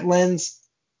in that lens,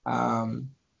 I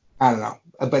don't know.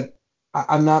 But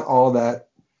I'm not all that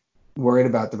worried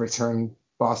about the return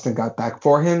Boston got back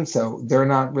for him. So they're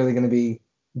not really going to be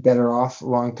better off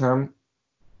long term.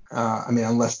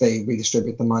 Unless they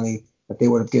redistribute the money that they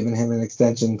would have given him an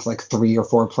extension to like 3 or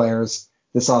 4 players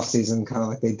this offseason, kind of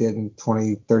like they did in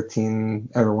 2013.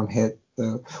 Everyone hit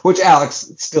which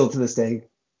Alex still to this day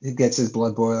gets his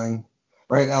blood boiling.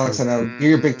 Right, Alex? I know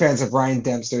you're big fans of Ryan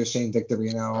Dempster, Shane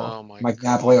Victorino, Mike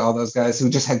Napoli, all those guys who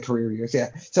just had career years. Yeah.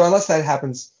 So unless that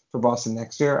happens for Boston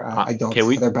next year, I don't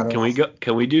think they're better off.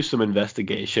 Can we do some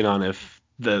investigation on if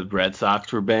the Red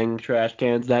Sox were banging trash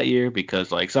cans that year?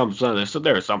 Because like there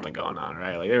was something going on,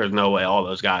 right? Like there was no way all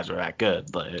those guys were that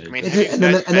good. Like, and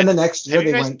then the next year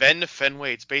they went. Been to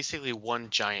Fenway. It's basically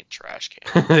one giant trash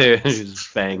can. They're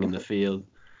just banging the field.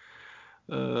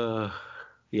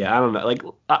 Yeah, I don't know.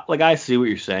 Like I see what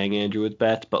you're saying, Andrew, with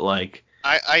Betts, but like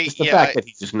just the fact that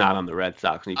he's just not on the Red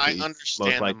Sox and I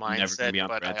understand most likely the mindset, never going to be on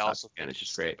but the Red I Sox also again. think It's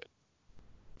just stupid.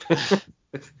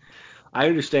 great. I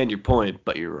understand your point,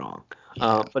 but you're wrong.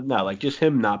 Yeah. But no, like just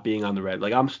him not being on the Red,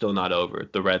 like I'm still not over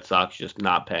it. The Red Sox just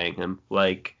not paying him.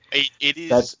 Like it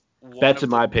is. Betts in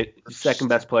my opinion, second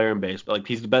best player in baseball. Like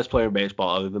he's the best player in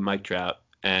baseball other than Mike Trout,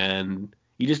 and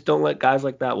you just don't let guys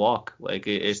like that walk. Like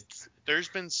it's. There's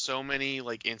been so many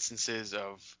like instances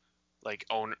of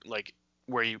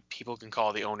where people can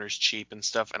call the owners cheap and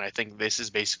stuff, and I think this is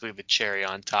basically the cherry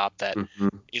on top that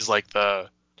is like the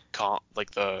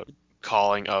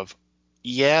calling of,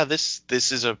 yeah, this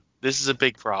is a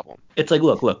big problem. It's like,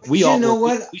 look, we all know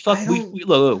what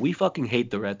we fucking hate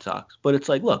the Red Sox, but it's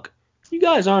like, look, You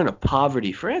guys aren't a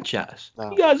poverty franchise.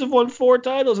 No. You guys have won 4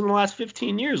 titles in the last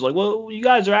 15 years. Like, well, you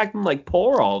guys are acting like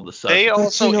poor all of a sudden. They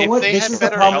also, you know if what? they This had is the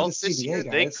better problem with health the this CBA, year,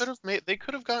 guys. they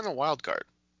could have gotten a wild card.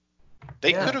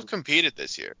 They could have competed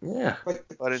this year. Yeah.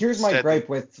 But here's my gripe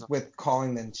with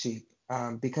calling them cheap.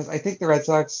 Because I think the Red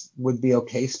Sox would be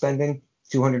okay spending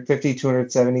 250,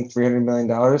 270, 300 million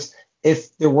dollars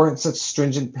if there weren't such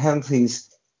stringent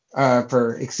penalties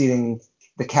for exceeding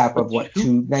the cap of what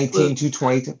 219,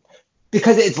 220.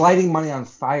 Because it's lighting money on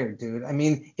fire, dude. I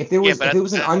mean, if it was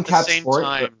an uncapped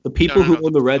sport, the people who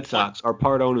own the Red Sox are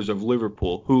part owners of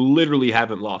Liverpool, who literally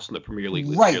haven't lost in the Premier League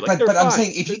this year. Like, but fine. I'm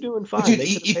saying they're doing fine. Dude,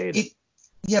 they could have paid it.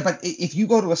 Yeah, but if you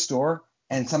go to a store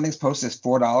and something's posted as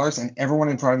 $4 and everyone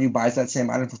in front of you buys that same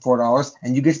item for $4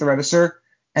 and you get to the register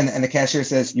and the cashier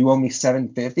says you owe me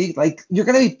 $7.50, like you're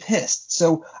gonna be pissed.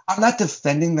 So I'm not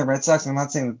defending the Red Sox. I'm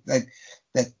not saying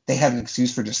that they have an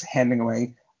excuse for just handing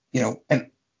away,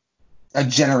 a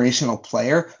generational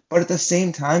player, but at the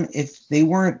same time, if they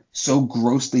weren't so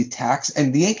grossly taxed,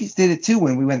 and the Yankees did it too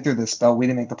when we went through this spell, we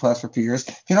didn't make the playoffs for a few years.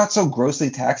 If you're not so grossly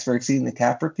taxed for exceeding the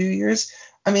cap for a few years,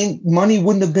 I mean, money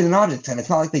wouldn't have been an object to them. It's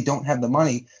not like they don't have the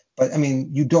money, but I mean,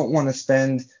 you don't want to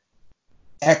spend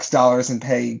X dollars and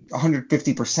pay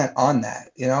 150% on that.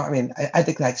 I mean, I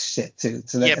think that's shit too.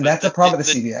 So that's a problem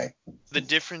with the CBA. The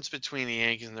difference between the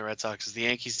Yankees and the Red Sox is the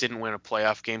Yankees didn't win a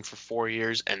playoff game for 4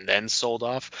 years and then sold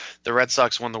off. The Red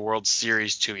Sox won the World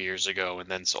Series 2 years ago and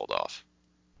then sold off.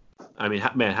 I mean,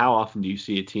 man, how often do you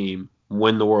see a team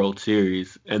win the World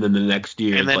Series and then the next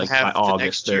year, like by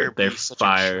August, they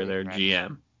fire their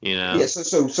GM? Yeah.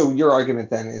 So your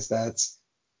argument then is that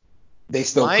they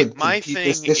still could compete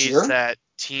this year? My thing is that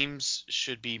teams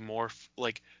should be more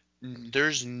like.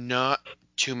 There's not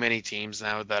too many teams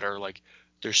now that are like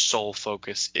their sole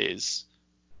focus is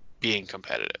being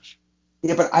competitive.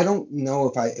 Yeah, but I don't know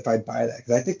if I buy that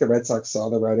because I think the Red Sox saw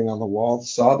the writing on the wall,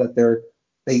 saw that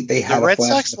they had the Red a flash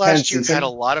Sox in the last year season. had a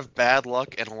lot of bad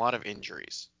luck and a lot of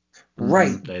injuries.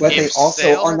 Right, but they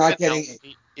also are not getting.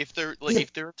 If their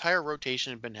entire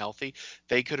rotation had been healthy,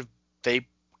 they could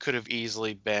have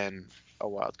easily been a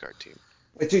wild card team.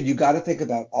 But dude, you got to think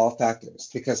about all factors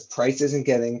because Price isn't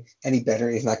getting any better.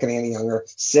 He's not getting any younger.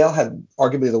 Sale had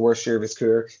arguably the worst year of his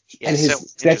career, and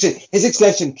his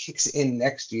extension kicks in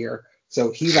next year,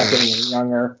 so he's not getting any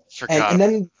younger. And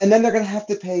then they're gonna have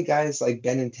to pay guys like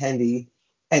Benintendi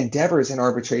and Devers in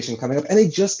arbitration coming up, and they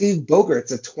just gave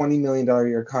Bogaerts a $20 million a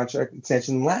year contract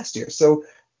extension last year. So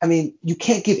I mean, you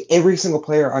can't give every single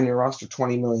player on your roster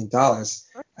 $20 million.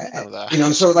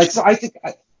 So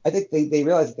I think they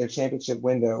realize that their championship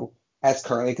window, as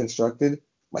currently constructed,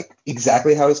 like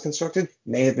exactly how it's constructed,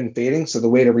 may have been fading. So the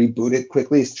way to reboot it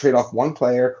quickly is to trade off one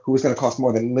player who is going to cost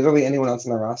more than literally anyone else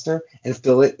on the roster and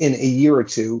fill it in a year or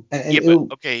two.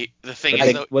 The thing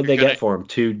is, what'd they get for him?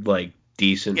 2 like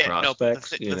decent prospects.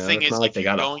 The thing it's is, not like they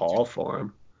got a haul for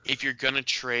him. If you're gonna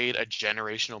trade a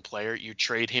generational player, you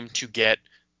trade him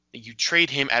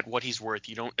at what he's worth.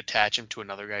 You don't attach him to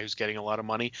another guy who's getting a lot of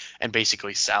money and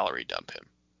basically salary dump him.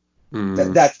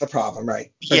 That's the problem,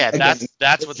 right? But yeah, again,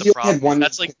 that's what the problem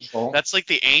is. That's like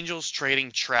the Angels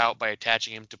trading Trout by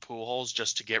attaching him to Pujols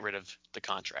just to get rid of the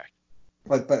contract.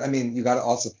 But I mean, you got to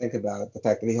also think about it, the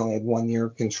fact that he only had 1 year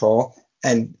of control,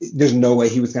 and there's no way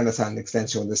he was going to sign an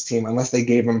extension with this team unless they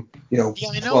gave him, 12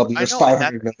 years, $500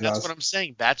 million. That's what I'm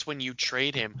saying. That's when you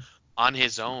trade him on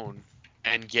his own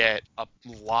and get a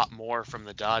lot more from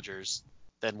the Dodgers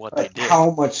than what they did.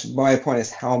 My point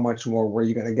is, how much more were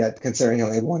you going to get considering he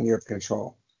only had 1 year of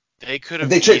control? They could have.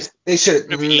 They should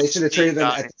have traded him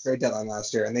at the trade deadline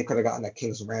last year, and they could have gotten a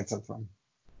king's ransom from him.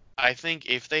 I think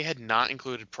if they had not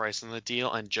included Price in the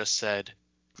deal and just said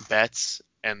Betts,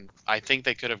 and I think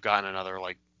they could have gotten another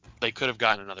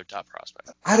top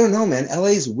prospect. I don't know, man.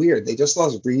 LA's weird. They just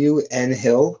lost Ryu and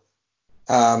Hill,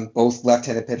 both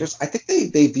left-handed pitchers. I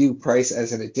think they view Price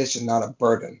as an addition, not a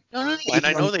burden. No. And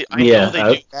I know they do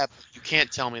that, but you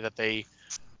can't tell me that they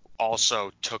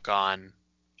also took on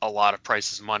a lot of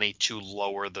Price's money to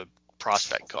lower the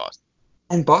prospect cost.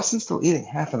 And Boston's still eating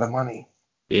half of the money.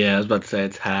 Yeah, I was about to say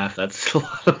it's half. That's still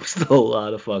a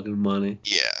lot of fucking money.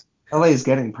 Yeah. LA is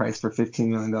getting Price for $15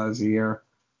 million a year.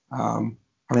 I mean,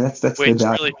 that's good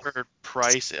value. Really for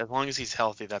Price, as long as he's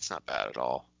healthy, that's not bad at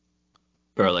all.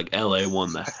 Bro, like LA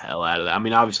won the hell out of that. I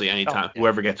mean, obviously, anytime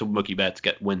whoever gets Mookie Betts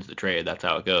wins the trade, that's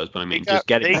how it goes. But I mean, just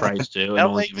getting Price too, and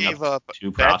only giving up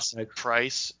 2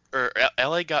 prospects.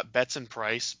 LA got Betts and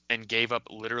Price and gave up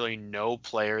literally no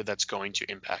player that's going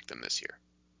to impact them this year.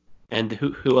 And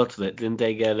who else didn't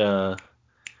they get?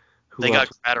 Who They got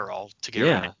Gratterall to get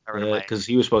rid of Mike. Because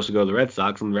he was supposed to go to the Red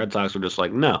Sox, and the Red Sox were just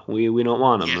like, no, we don't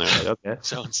want him. Yeah. They're like, okay.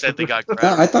 So instead they got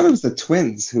Gratterall. No, I thought it was the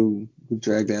Twins who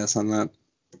dragged ass on that.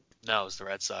 No, it was the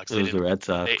Red Sox. It was the Red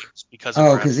Sox. Because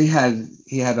he had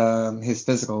his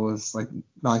physical was like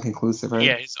non-conclusive, right?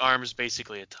 Yeah, his arm is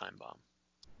basically a time bomb.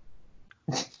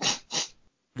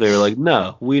 They were like,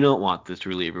 no, we don't want this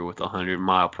reliever with a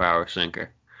 100-mile-per-hour sinker.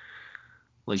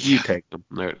 Like, you take them.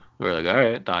 We're like, all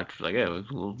right. Doctor's like, yeah,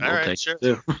 we'll take sure. it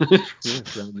too. Yeah,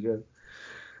 sounds good.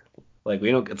 Like, we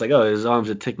don't. It's like, oh, his arm's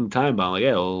a ticking time bomb. Like,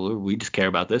 yeah, well, we just care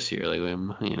about this year. Like,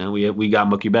 we got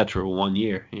Mookie Betts for 1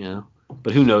 year.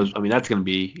 But who knows? I mean, that's going to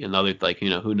be another,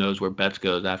 who knows where Betts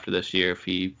goes after this year, if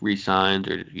he resigns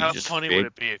or if he's How just funny would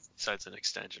it be if he signs an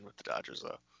extension with the Dodgers,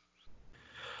 though?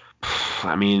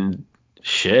 I mean,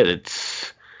 shit,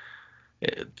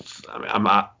 I'm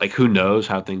not, like, who knows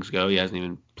how things go? He hasn't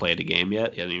even played a game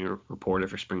yet. He hasn't even reported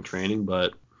for spring training,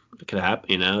 but it could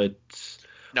happen, it's...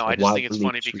 No, I just think it's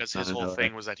funny because his whole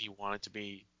thing was that he wanted to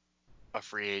be a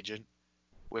free agent.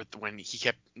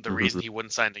 Reason he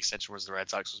wouldn't sign an extension was the Red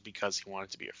Sox was because he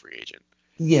wanted to be a free agent.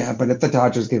 Yeah, but if the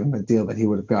Dodgers gave him a deal that he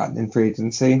would have gotten in free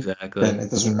agency, exactly, then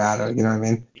it doesn't matter. You know what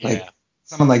I mean? Yeah. Like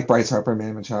someone like Bryce Harper,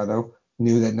 Manny Machado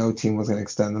knew that no team was going to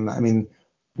extend them. I mean,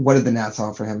 what did the Nats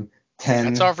offer him? 10.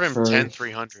 Nats offered him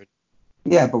 10,300.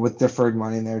 Yeah, but with deferred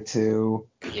money in there too.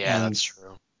 Yeah, that's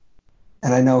true.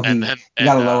 And I know he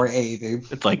got a lower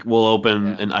AAV. It's like, we'll open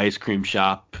an ice cream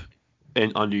shop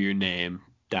under your name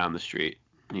down the street.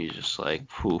 And he's just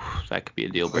like, whew, that could be a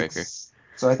deal breaker.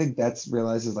 So I think that's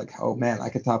realizes like, oh man, I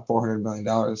could top $400 million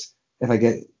if I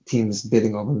get teams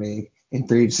bidding over me in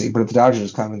free agency. But if the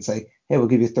Dodgers come and say, hey, we'll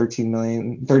give you 13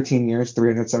 years,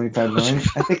 $375 million,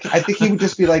 I think he would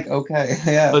just be like, okay,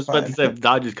 yeah. I was about to say, if the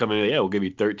Dodgers come in, we'll give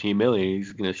you $13 million.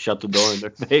 He's gonna shut the door in their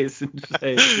face and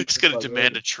say, he's gonna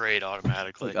demand a trade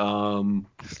automatically.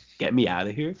 Get me out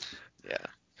of here. Yeah.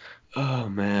 Oh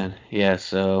man, yeah.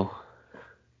 So,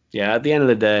 yeah. At the end of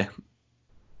the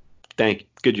day,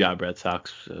 good job, Red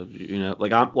Sox.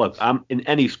 I'm in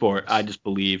any sport. I just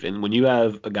believe in when you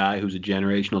have a guy who's a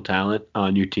generational talent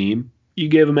on your team, you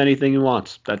give him anything he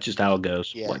wants. That's just how it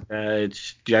goes. Yeah.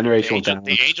 It's generational talent.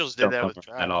 The Angels did that with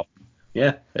Trout.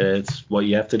 Yeah, it's what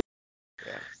you have to do.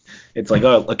 Yeah. It's like,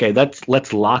 oh, okay,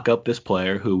 let's lock up this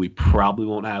player who we probably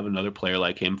won't have another player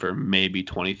like him for maybe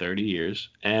 20, 30 years,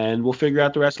 and we'll figure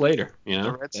out the rest later.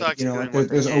 The Red Sox,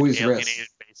 there's always risk.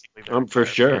 For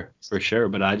sure.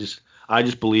 But I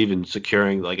just believe in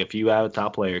securing. Like, if you have a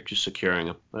top player, just securing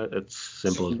him. It's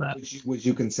simple as that. Would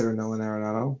you consider Nolan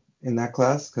Arenado in that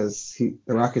class? Because the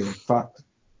Rockies are fucked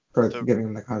for giving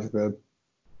him the contract bid.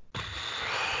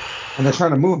 And they're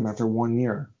trying to move him after 1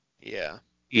 year. Yeah.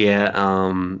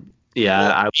 Yeah.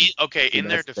 Yeah. In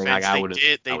their defense,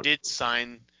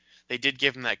 they did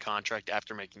give him that contract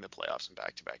after making the playoffs in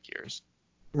back-to-back years.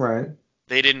 Right.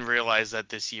 They didn't realize that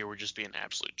this year would just be an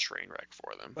absolute train wreck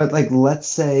for them. But, like, let's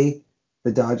say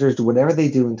the Dodgers, whatever they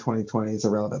do in 2020 is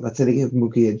irrelevant. Let's say they give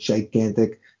Mookie a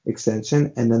gigantic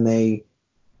extension, and then they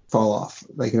fall off.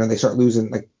 Like, they start losing.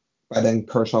 Like, by then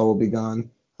Kershaw will be gone.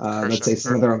 Let's say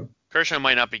some of their... Kershaw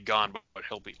might not be gone, but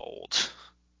he'll be old.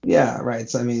 Yeah, right.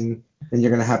 So, I mean, then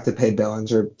you're going to have to pay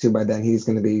Bellinger, too. By then he's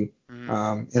going to be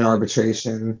in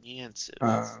arbitration. You're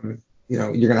going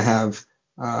to have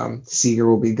Seager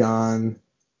will be gone.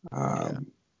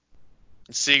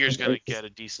 Seager's going to get a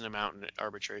decent amount in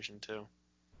arbitration too.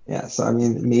 Yeah, so I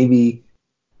mean, maybe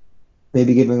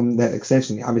giving him that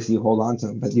extension. Obviously, you hold on to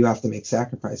him, but you have to make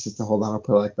sacrifices to hold on to a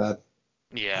player like that.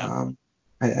 Yeah.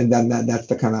 And then that's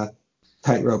the kind of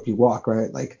tightrope you walk,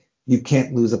 right? Like, you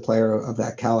can't lose a player of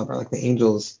that caliber. Like, the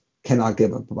Angels cannot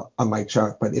give up a Mike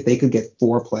Trout, but if they could get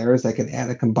 4 players that can add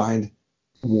a combined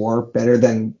WAR better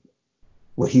than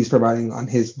what he's providing on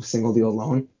his single deal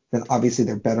alone, then obviously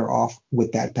they're better off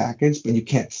with that package. But you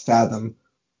can't fathom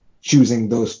choosing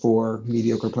those 4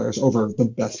 mediocre players over the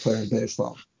best player in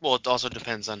baseball. Well, it also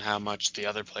depends on how much the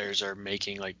other players are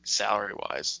making, like,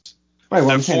 salary-wise. Right.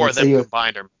 Well, the 4 of them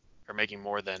combined are making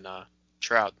more than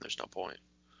Trout. There's no point.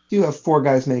 You have 4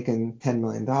 guys making $10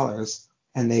 million,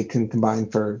 and they can combine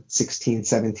for 16,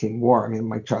 17 WAR. I mean,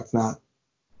 Mike Trout's not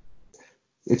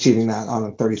achieving that on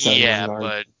a $37 million.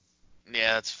 But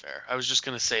that's fair. I was just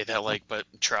gonna say that, but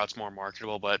Trout's more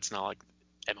marketable, but it's not like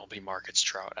MLB markets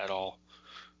Trout at all.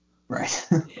 Right.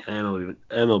 Yeah,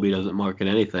 MLB doesn't market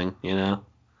anything, Yeah.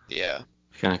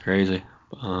 It's kind of crazy.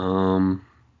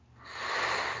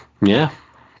 Yeah,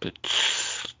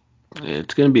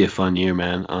 it's gonna be a fun year,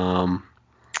 man.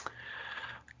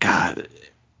 God,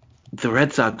 the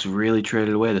Red Sox really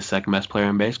traded away the second best player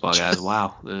in baseball, guys.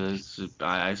 Wow,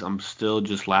 I'm still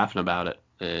just laughing about it.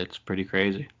 It's pretty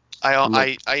crazy.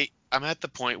 I'm at the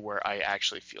point where I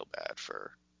actually feel bad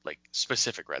for like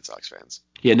specific Red Sox fans.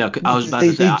 Yeah, no, I was about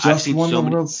to say They I've just seen won so the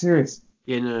many. World Series.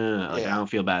 Yeah, no. Like Yeah. I don't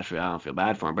feel bad for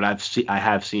him, but I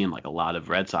have seen like a lot of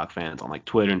Red Sox fans on like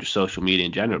Twitter and just social media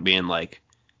in general being like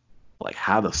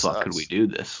how the This fuck could sucks. we do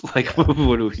this? Like Yeah.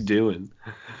 what are we doing?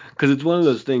 Because it's one of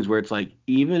those things where it's like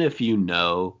even if you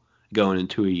know going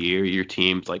into a year your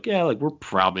team's like yeah like we're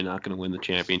probably not going to win the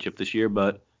championship this year,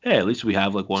 but hey at least we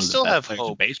have like one of the Still best have players in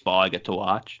hope. baseball I get to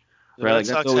watch. The Right, Red like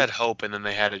that's Sox always had hope, and then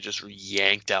they had it just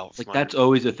yanked out like from that's under.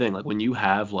 always the thing. Like when you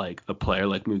have like a player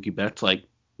like Mookie Betts, like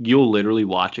you'll literally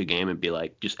watch a game and be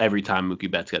like, just every time Mookie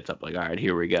Betts gets up, like, all right,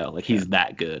 here we go. Like Yeah. he's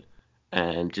that good.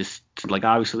 And just like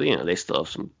obviously, they still have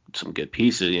some good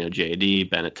pieces. JD,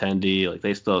 Benintendi, like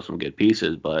they still have some good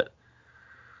pieces, but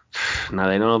now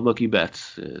they don't have Mookie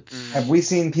Betts. Have It's we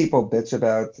seen people bitch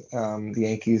about the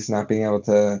Yankees not being able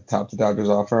to top the Dodgers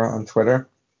offer on Twitter?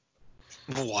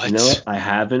 you know what? What? I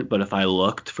haven't, but if I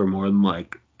looked for more than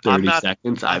like I'm 30 not.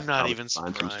 seconds, I'm I'd not probably even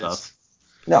find some stuff. surprised.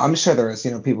 No, I'm sure there is,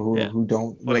 people Yeah. who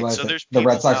don't Wait, realize so that there's the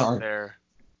Red people Sox out aren't. there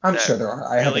I'm that sure there are.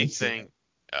 I really haven't seen think. it.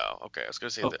 Oh, okay. I was gonna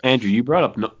say Oh, that. Andrew, you brought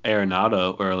up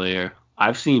Arenado earlier.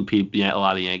 I've seen people, a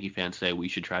lot of Yankee fans say we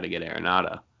should try to get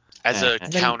Arenado. As a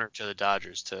And counter to the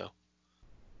Dodgers too.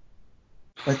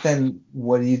 But then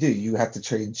what do? You have to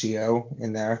trade Gio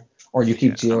in there, or you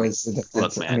keep Yeah, Gio as the look,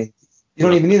 defensive. I man, mean, you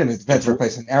don't even need him as defensive if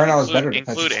replacement. Arenado is better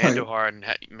include defensive. Andujar and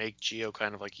make Gio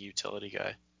kind of like a utility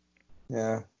guy.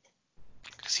 Yeah.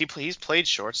 Because he's played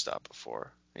shortstop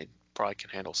before. He probably can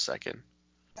handle second.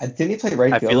 Didn't he play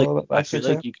right I field feel a like little bit I last year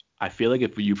feel like too? I feel like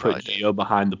if you put Probably did. Gio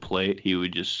behind the plate, he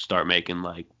would just start making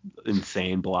like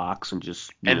insane blocks and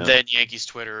just And then Yankees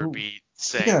Twitter would be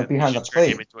saying Speaking of that they behind the should turn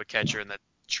him plate, into a catcher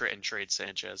and trade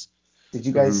Sanchez. did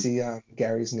you guys Mhm. see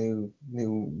Gary's new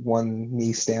one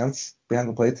knee stance behind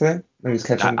the plate today when he was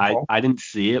catching the I ball? I didn't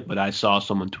see it, but I saw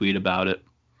someone tweet about it.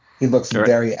 He looks Or,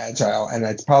 very agile, and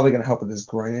it's probably going to help with his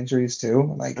groin injuries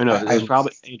too. Like or no, it was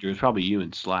probably Andrew. It was probably you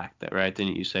in Slack, that right?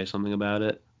 Didn't you say something about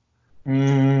it?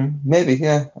 maybe,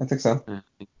 yeah, I think so. Yeah, I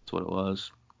think that's what it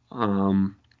was.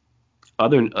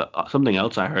 Something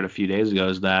else I heard a few days ago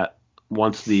is that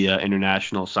once the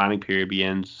international signing period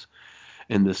begins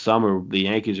in the summer, the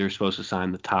Yankees are supposed to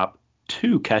sign the top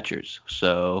 2 catchers.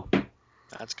 So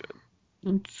That's good.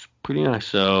 it's pretty nice.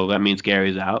 So that means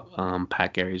Gary's out.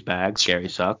 Pack Gary's bags. Gary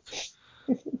sucked.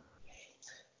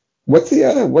 What's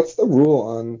the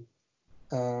rule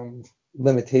on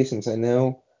limitations? I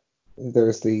know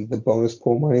there's the bonus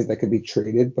pool money that could be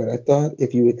traded, but I thought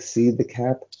if you exceed the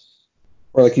cap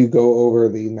or like you go over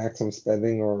the maximum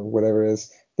spending or whatever it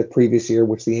is the previous year,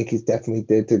 which the Yankees definitely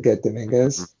did to get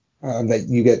Dominguez, that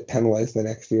you get penalized the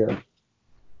next year.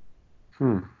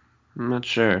 I'm not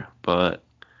sure, but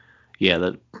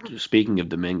yeah. Speaking of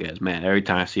Dominguez, man, every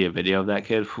time I see a video of that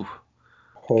kid,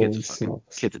 Holy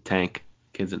smokes. kid's a tank.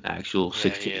 Kid's an actual Yeah,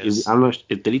 16. he is. I don't know.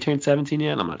 Did he turn 17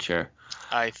 yet? I'm not sure.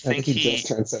 I I think think he just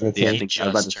turned 17. Yeah, I he think I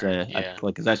was about to just turned. say, Yeah.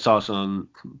 because I saw someone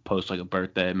post like a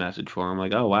birthday message for him,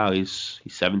 like, oh wow, he's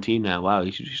 17 now. Wow,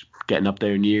 he's getting up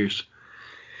there in years.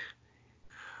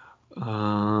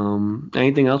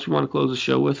 Anything else we want to close the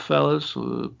show with, fellas?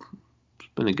 It's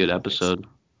been a good episode.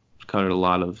 It's covered a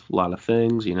lot of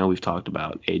things. We've talked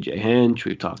about AJ Hinch.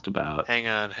 We've talked about. Hang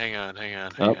on.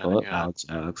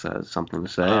 Alex has something to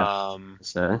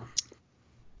say.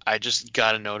 I just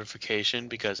got a notification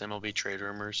because MLB Trade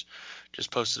Rumors just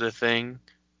posted a thing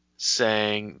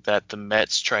saying that the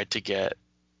Mets tried to get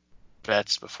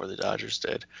Betts before the Dodgers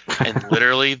did, and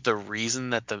literally the reason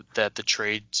that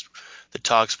the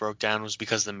talks broke down was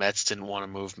because the Mets didn't want to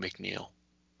move McNeil.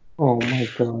 Oh my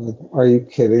God. Are you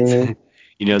kidding me?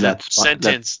 The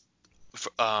sentence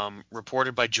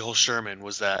reported by Joel Sherman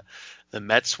was that the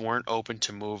Mets weren't open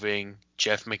to moving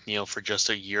Jeff McNeil for just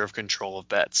a year of control of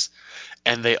Betts,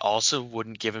 and they also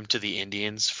wouldn't give him to the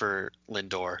Indians for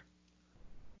Lindor.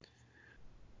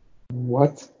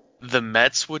 What? The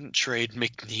Mets wouldn't trade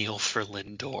McNeil for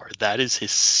Lindor. That is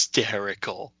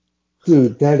hysterical.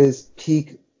 Dude, that is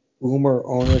peak boomer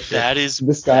ownership. That is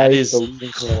This guy is the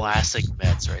leading classic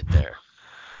Mets right there.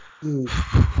 Dude.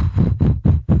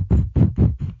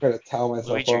 Try to towel myself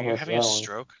Luigi, are off you after having that a one.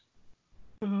 stroke?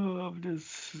 I'm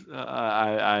just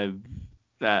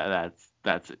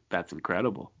that's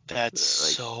incredible. That's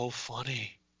so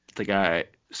funny. It's like, all right,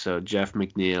 so Jeff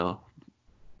McNeil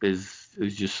is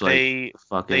just like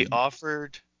they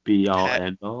offered be all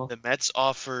end all. The Mets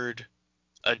offered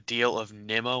a deal of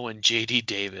Nimmo and JD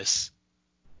Davis,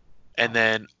 and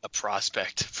then a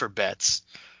prospect for Betts.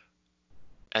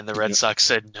 And the Red Sox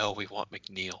said, no, we want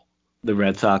McNeil. The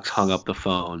Red Sox hung up the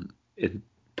phone in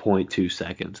 0.2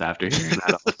 seconds after hearing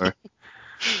that offer.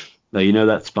 No, you know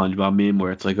that SpongeBob meme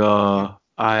where it's like, oh,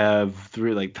 I have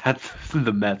three, like that's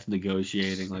the Mets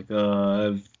negotiating, like, oh, I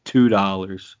have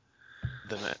 $2.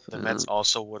 The Mets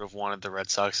also would have wanted the Red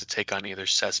Sox to take on either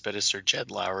Cespedes or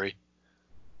Jed Lowry.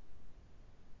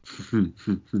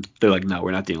 They're like, no,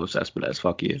 we're not dealing with Cespedes.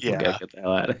 Fuck you. Yeah. We gotta get the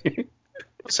hell out of here.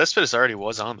 Well, Cespedes already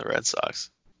was on the Red Sox.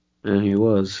 And he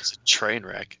was. It's a train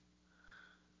wreck.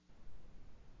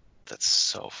 That's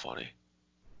so funny.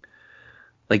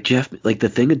 Like the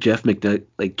thing with Jeff McNeil,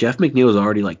 like Jeff McNeil is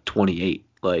already like 28.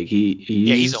 Like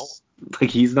he's old.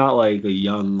 Like he's not like a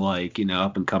young, like,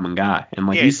 up and coming guy, and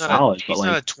like he's solid, but he's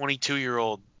like not a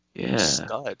 22-year-old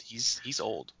stud. He's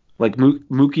old. Like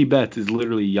Mookie Betts is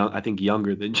literally young. I think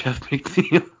younger than Jeff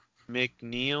McNeil.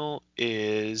 McNeil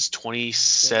is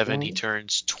 27. He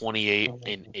turns 28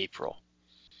 in April.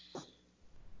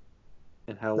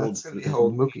 And how That's gonna be how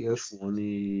old Mookie is.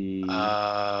 20.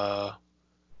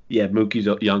 Yeah, Mookie's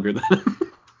younger than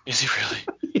him. Is he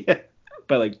really? Yeah,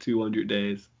 by like 200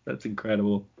 days. That's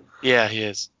incredible. Yeah, he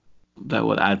is.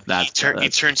 He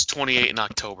turns 28 in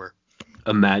October.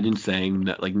 Imagine saying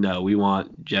that, like, no, we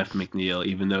want Jeff McNeil,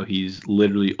 even though he's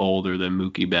literally older than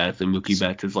Mookie Betts, and Mookie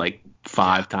Betts is like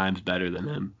 5 times better than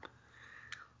him.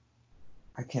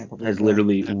 I can't believe has that.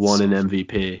 literally won an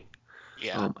MVP.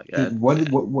 Yeah. Oh my god.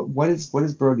 What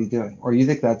is Brody doing? Or you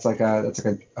think that's like a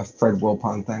Fred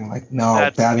Wilpon thing? Like, no,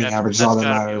 batting average is all that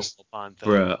matters.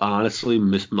 Bro, honestly,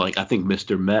 I think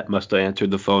Mr. Met must have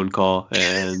answered the phone call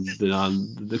and been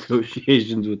on the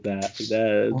negotiations with that.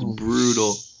 That's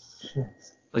brutal. Shit.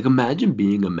 Like, imagine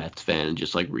being a Mets fan and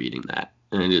just like reading that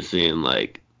and just seeing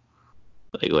like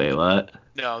wait, what?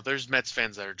 No, there's Mets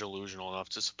fans that are delusional enough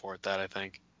to support that, I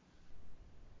think.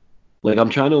 Like, I'm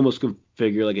trying to almost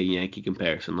configure like a Yankee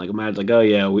comparison. Like, imagine like, oh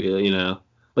yeah, as we'll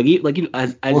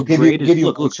great give you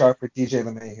look a chart for DJ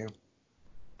LeMahieu.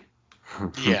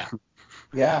 Yeah.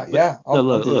 Yeah.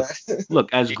 I'll do that.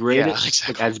 Look, as great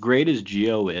as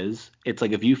Gio is, it's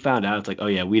like if you found out, it's like, oh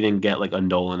yeah, we didn't get like a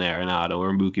Nolan Arenado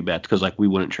or Mookie Betts because like we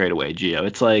wouldn't trade away Gio.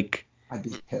 It's like, I'd be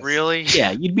pissed. Really?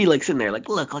 Yeah, you'd be like sitting there like,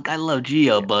 look, like I love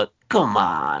Gio, but come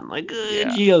on, like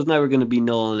Gio's never gonna be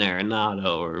Nolan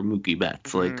Arenado or Mookie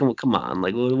Betts. Like, come on,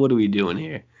 like what are we doing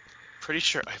here? Pretty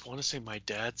sure I want to say my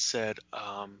dad said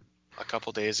a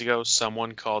couple days ago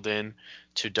someone called in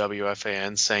to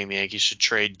WFAN saying the Yankees should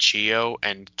trade Gio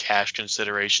and cash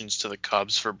considerations to the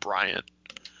Cubs for Bryant.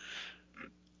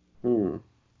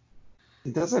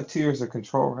 He does have 2 years of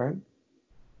control, right?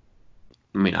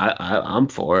 I mean, I'm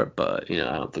for it, but I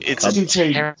don't think it's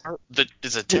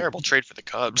a terrible trade for the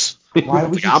Cubs. Why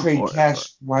would you trade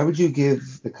cash? Why would you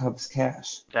give the Cubs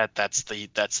cash? That's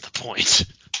the point.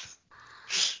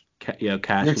 Cash. You're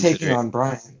taking on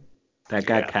Brian. That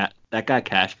guy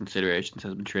cash considerations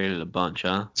has been traded a bunch,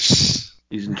 huh? He's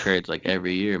in trades like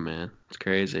every year, man. It's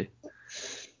crazy.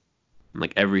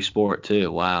 Like every sport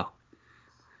too. Wow.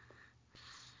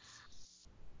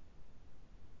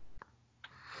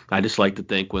 I just like to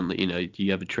think when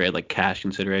you have a trade like cash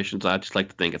considerations. I just like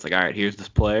to think it's like, all right, here's this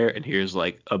player and here's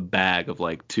like a bag of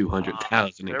like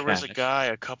 200,000 in cash. There was a guy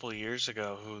a couple of years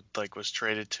ago who like was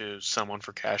traded to someone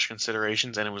for cash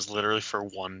considerations and it was literally for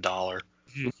 $1.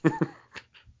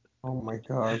 Oh my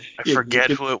god! I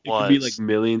forget who it was. It could be like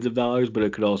millions of dollars, but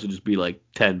it could also just be like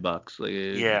 $10. Like,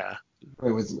 yeah.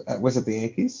 Wait, was it the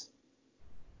Yankees?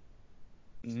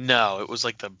 No, it was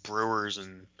like the Brewers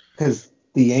and. Because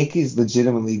the Yankees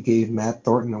legitimately gave Matt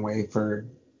Thornton away for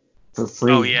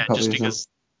free. Oh yeah, just because.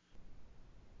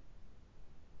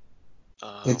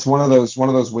 It's one of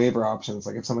those waiver options.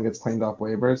 Like if someone gets claimed off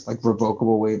waivers, like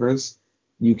revocable waivers,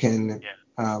 you can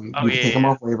take them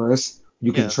off waivers.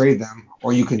 You can trade them,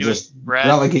 or you can just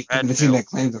relegate the team that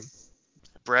claimed them.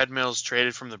 Brad Mills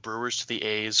traded from the Brewers to the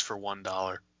A's for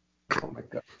 $1. Oh my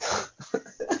god!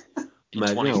 In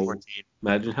 2014.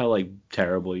 Imagine how like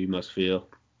terrible you must feel.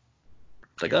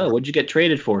 It's like, oh, what'd you get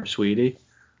traded for, sweetie?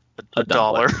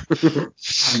 $1.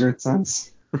 100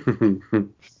 cents.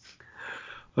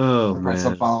 Oh man. Price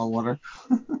of a bottle of water.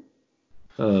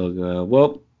 Oh god.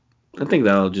 Well, I think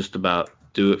that'll just about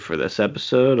do it for this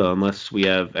episode, unless we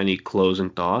have any closing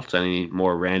thoughts, any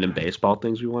more random baseball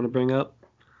things we want to bring up.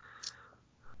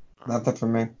 Nothing for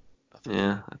me.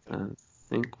 Yeah, I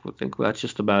think that's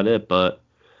just about it. But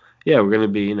yeah, we're gonna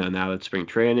be, now that spring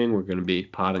training, we're gonna be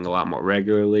potting a lot more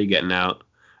regularly, getting out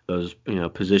those,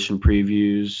 position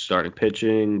previews, starting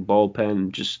pitching,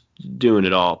 bullpen, just doing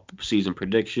it all. Season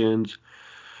predictions.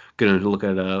 Going to look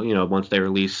at once they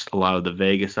release a lot of the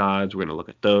Vegas odds, we're going to look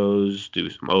at those, do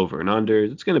some over and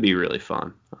unders. It's going to be really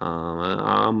fun.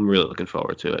 I'm really looking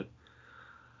forward to it.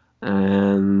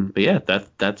 But yeah,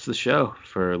 that's the show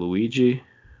for Luigi,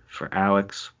 for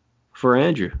Alex, for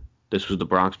Andrew. This was the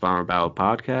Bronx Bomber Ballad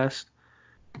podcast,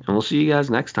 and we'll see you guys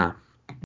next time.